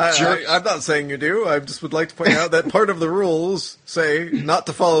I'm not saying you do. I just would like to point out that part of the rules say not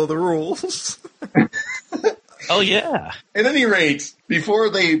to follow the rules. Oh, yeah. At any rate, before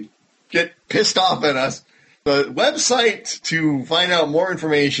they get pissed off at us, the website to find out more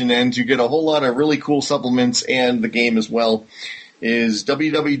information and to get a whole lot of really cool supplements and the game as well is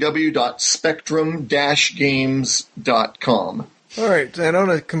www.spectrum-games.com. All right, and on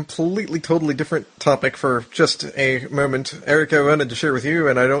a completely, totally different topic for just a moment, Eric, I wanted to share with you,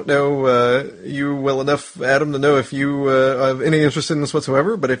 and I don't know you well enough, Adam, to know if you have any interest in this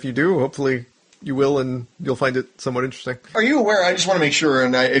whatsoever, but if you do, hopefully you will, and you'll find it somewhat interesting. Are you aware? I just want to make sure,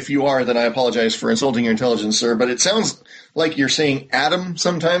 and if you are, then I apologize for insulting your intelligence, sir, but it sounds like you're saying Adam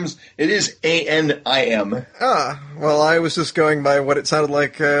sometimes. It is A-N-I-M. Ah, well, I was just going by what it sounded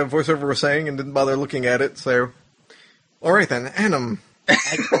like VoiceOver was saying and didn't bother looking at it, so... All right, then, Adam.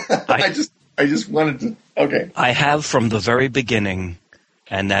 I just wanted to... Okay. I have from the very beginning,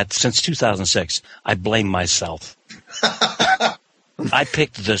 and that since 2006, I blame myself. I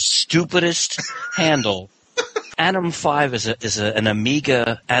picked the stupidest handle. Anim 5 is an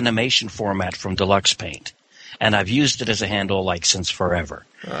Amiga animation format from Deluxe Paint, and I've used it as a handle like since forever.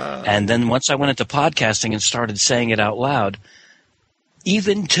 And then once I went into podcasting and started saying it out loud,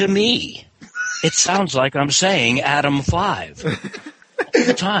 even to me, it sounds like I'm saying Atom 5 all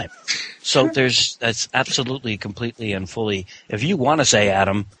the time. So that's absolutely, completely, and fully. If you want to say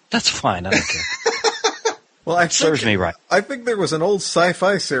Atom, that's fine. I don't care. Well, I serves me right. I think there was an old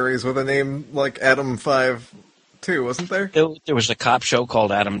sci-fi series with a name like Atom 5, too, wasn't there? There was a cop show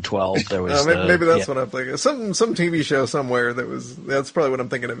called Atom 12. There was maybe that's what I'm thinking. Some TV show somewhere that's probably what I'm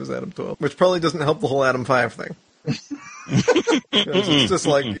thinking of as Atom 12, which probably doesn't help the whole Atom 5 thing. It's just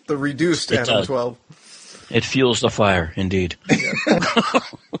like the reduced Atom 12. It fuels the fire, indeed.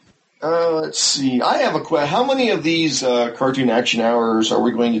 Let's see. I have a question. How many of these cartoon action hours are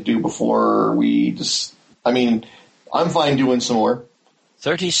we going to do before we just... I mean, I'm fine doing some more.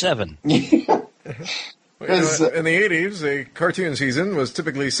 37. Because in the 80s, a cartoon season was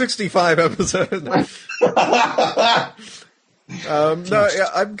typically 65 episodes. I'm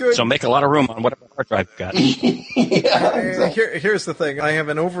good. So make a lot of room on whatever hard drive you got. exactly. Here's the thing. I have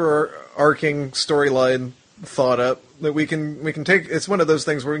an overarching storyline thought up that we can take. It's one of those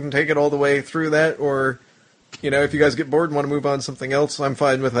things where we can take it all the way through that, or... if you guys get bored and want to move on to something else, I'm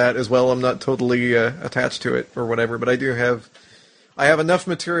fine with that as well. I'm not totally attached to it or whatever, but I have enough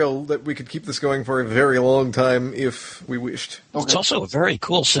material that we could keep this going for a very long time if we wished. Okay. It's also a very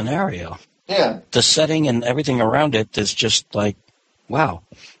cool scenario. Yeah. The setting and everything around it is just like, wow,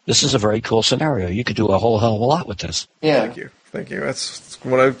 this is a very cool scenario. You could do a whole hell of a lot with this. Yeah. Thank you. That's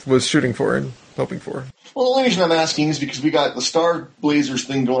what I was shooting for and hoping for. Well, the only reason I'm asking is because we got the Star Blazers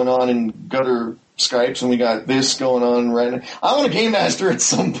thing going on in Gutter Skypes, and we got this going on right now. I want a Game Master at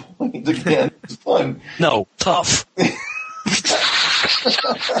some point again. It's fun. No, tough.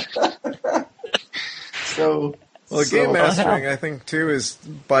 Game mastering, I think, too, is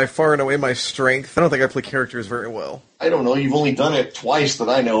by far and away my strength. I don't think I play characters very well. I don't know. You've only done it twice that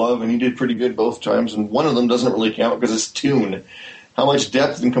I know of, and you did pretty good both times, and one of them doesn't really count because it's Toon. How much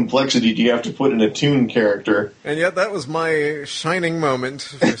depth and complexity do you have to put in a Toon character? And yet that was my shining moment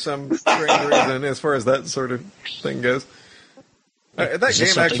for some strange reason as far as that sort of thing goes. That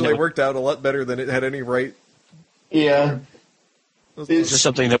game actually worked out a lot better than it had any right. Yeah. Is this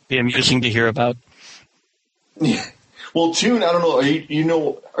something that would be amusing to hear about? Yeah. Well, Toon, I don't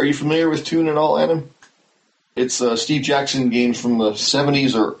know. Are you familiar with Toon at all, Adam? It's Steve Jackson games from the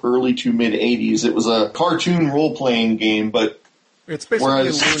 70s or early to mid 80s. It was a cartoon role-playing game, but it's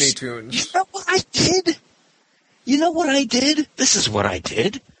basically Looney Tunes. You know what I did? You know what I did? This is what I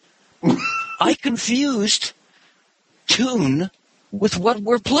did. I confused Toon with what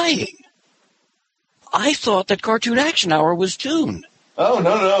we're playing. I thought that Cartoon Action Hour was Toon.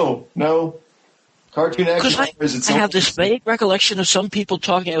 Oh, no. Cartoon Action Hour is its own. I have this vague recollection of some people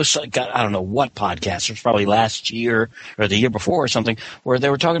talking. It was, I don't know what podcast. It was probably last year or the year before or something, where they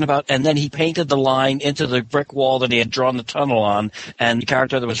were talking about, and then he painted the line into the brick wall that he had drawn the tunnel on, and the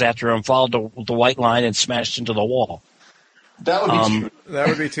character that was after him followed the white line and smashed into the wall. That would be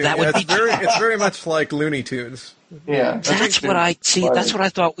Toon. That would be Toon. It's very much like Looney Tunes. Yeah, that's what I see. That's what I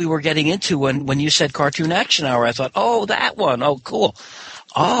thought we were getting into when you said Cartoon Action Hour. I thought, oh, that one. Oh, cool.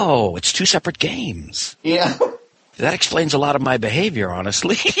 Oh, it's two separate games. Yeah. That explains a lot of my behavior,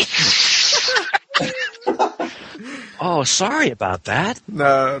 honestly. Oh, sorry about that.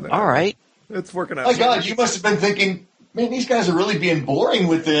 No. All right. It's working out. My God, you must have been thinking, man, these guys are really being boring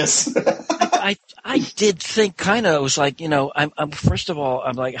with this. I did think kind of. It was like, I'm first of all,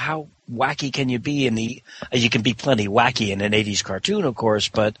 I'm like, how wacky can you be you can be plenty wacky in an 80s cartoon, of course,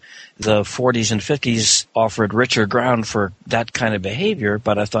 but the 40s and 50s offered richer ground for that kind of behavior.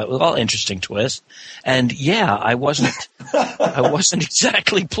 But I thought, well, interesting twist. And yeah, I wasn't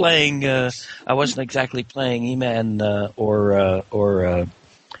exactly playing E-Man, but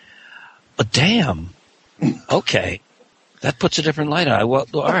damn. Okay. That puts a different light on it. Well,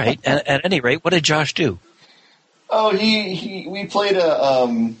 all right. At any rate, what did Josh do? Oh, we played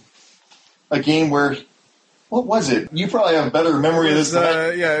a game where, what was it? You probably have a better memory of this than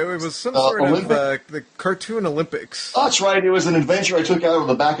I. Yeah, it was some sort of the Cartoon Olympics. Oh, that's right. It was an adventure I took out of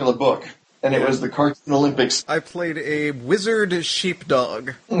the back of the book, and it was the Cartoon Olympics. I played a wizard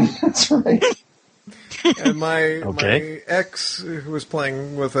sheepdog. That's right. And my ex, who was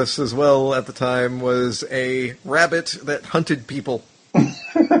playing with us as well at the time, was a rabbit that hunted people.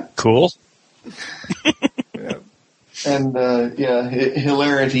 Cool. Yeah. And,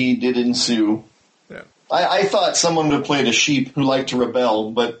 hilarity did ensue. Yeah. I thought someone would have played a sheep who liked to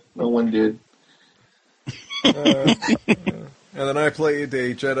rebel, but no one did. And then I played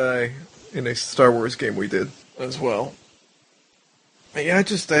a Jedi in a Star Wars game we did as well. Yeah, I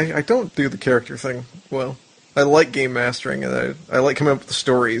don't do the character thing well. I like game mastering, and I like coming up with the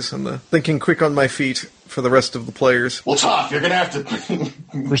stories and the thinking quick on my feet for the rest of the players. Well, tough. You're gonna have to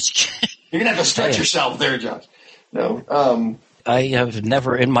stretch yourself there, Josh. No, I have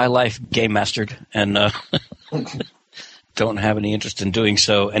never in my life game mastered, and don't have any interest in doing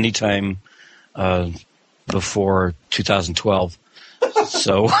so anytime before 2012.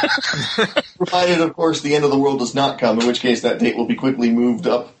 So, provided, of course, the end of the world does not come, in which case that date will be quickly moved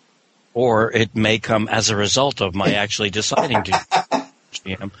up. Or it may come as a result of my actually deciding to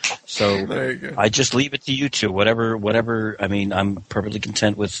GM. So There you go. I just leave it to you two. Whatever. I mean, I'm perfectly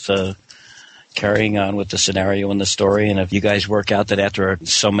content with carrying on with the scenario and the story. And if you guys work out that after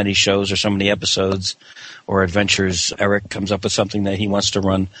so many shows or so many episodes or adventures, Eric comes up with something that he wants to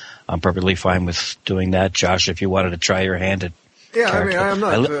run, I'm perfectly fine with doing that. Josh, if you wanted to try your hand at character. I'm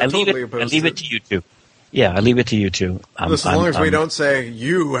not totally opposed I leave it to you two. Yeah, I leave it to you two. As long as we don't say,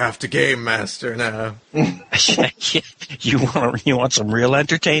 you have to game master now. You want some real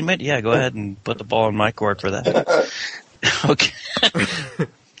entertainment? Yeah, go ahead and put the ball in my court for that. Okay.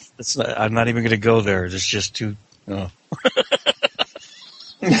 I'm not even going to go there. It's just too... Oh.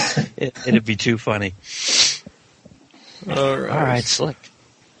 It'd be too funny. All right, slick.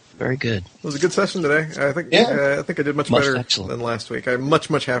 Very good. It was a good session today. I think I did much better than last week. I'm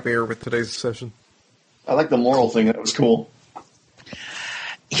much happier with today's session. I like the moral thing. That was cool.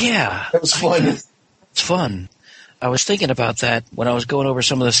 Yeah. That was fun. It's fun. I was thinking about that when I was going over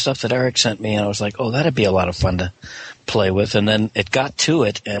some of the stuff that Eric sent me, and I was like, oh, that'd be a lot of fun to play with. And then it got to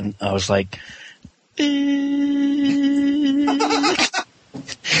it, and I was like,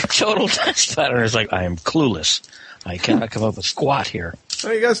 total test pattern. It's like, I am clueless. I cannot come up with squat here.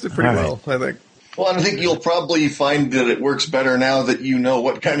 Oh, you guys did pretty well, I think. Well, and I think you'll probably find that it works better now that you know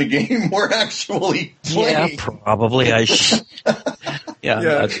what kind of game we're actually playing. Yeah, probably. I should.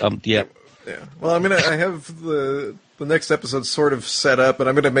 Yeah. Well, I have the next episode sort of set up, and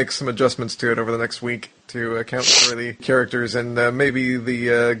I'm going to make some adjustments to it over the next week to account for the characters, and maybe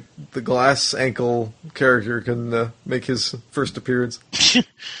the glass ankle character can make his first appearance.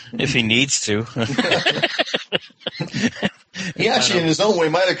 If he needs to. He actually, in his own way,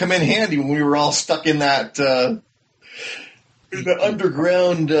 might have come in handy when we were all stuck in that the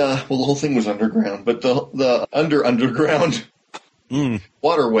underground. Well, the whole thing was underground, but the underground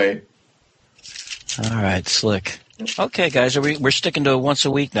waterway. All right, slick. Okay, guys, we're sticking to once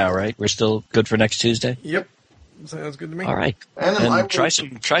a week now, right? We're still good for next Tuesday. Yep, sounds good to me. All right, and try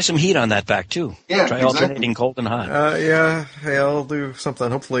some heat on that back too. Yeah, try alternating cold and hot. Yeah, I'll do something.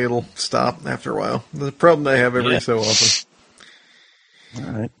 Hopefully, it'll stop after a while. The problem I have every so often.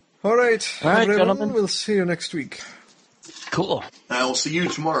 All right, gentlemen. We'll see you next week. Cool. I will see you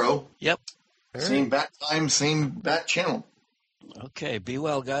tomorrow. Yep. Same bat time, same bat channel. Okay, be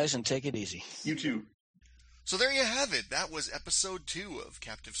well, guys, and take it easy. You too. So there you have it. That was episode 2 of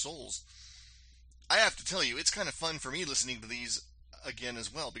Captive Souls. I have to tell you, it's kind of fun for me listening to these again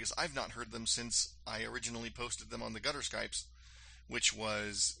as well, because I've not heard them since I originally posted them on the Gutter Skypes, which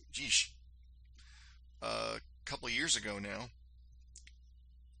was, a couple of years ago now.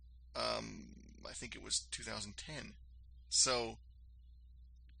 I think it was 2010. So,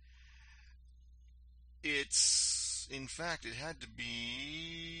 in fact, it had to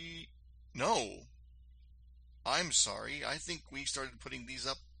be... No. I'm sorry. I think we started putting these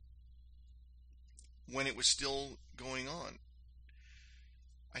up when it was still going on.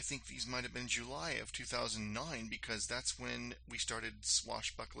 I think these might have been July of 2009, because that's when we started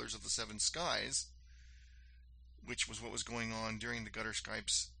Swashbucklers of the Seven Skies, which was what was going on during the Gutter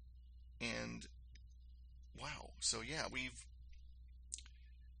Skypes. And wow, so yeah,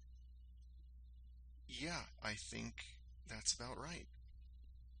 I think that's about right.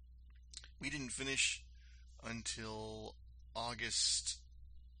 We didn't finish until August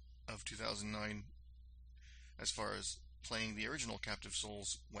of 2009 as far as playing the original Captive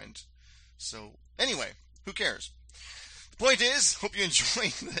Souls went. So anyway, who cares? The point is, hope you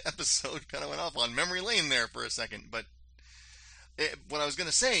enjoyed the episode. Kind of went off on memory lane there for a second, but what I was going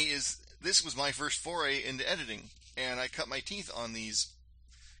to say is this was my first foray into editing, and I cut my teeth on these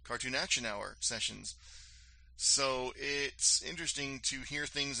Cartoon Action Hour sessions. So it's interesting to hear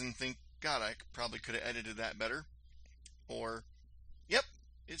things and think, God, I probably could have edited that better. Or, yep,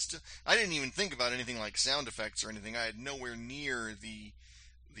 I didn't even think about anything like sound effects or anything. I had nowhere near the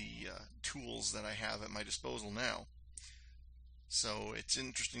tools that I have at my disposal now. So it's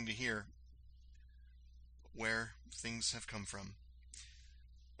interesting to hear where things have come from.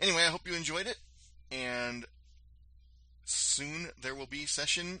 Anyway, I hope you enjoyed it, and soon there will be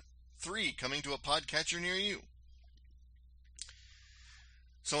session 3 coming to a podcatcher near you.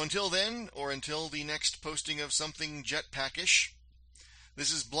 So until then, or until the next posting of something jetpackish,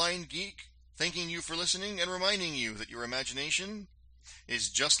 this is Blind Geek, thanking you for listening and reminding you that your imagination is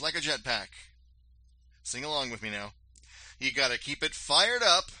just like a jetpack. Sing along with me now. You gotta keep it fired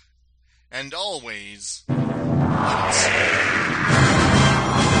up and always uninspired.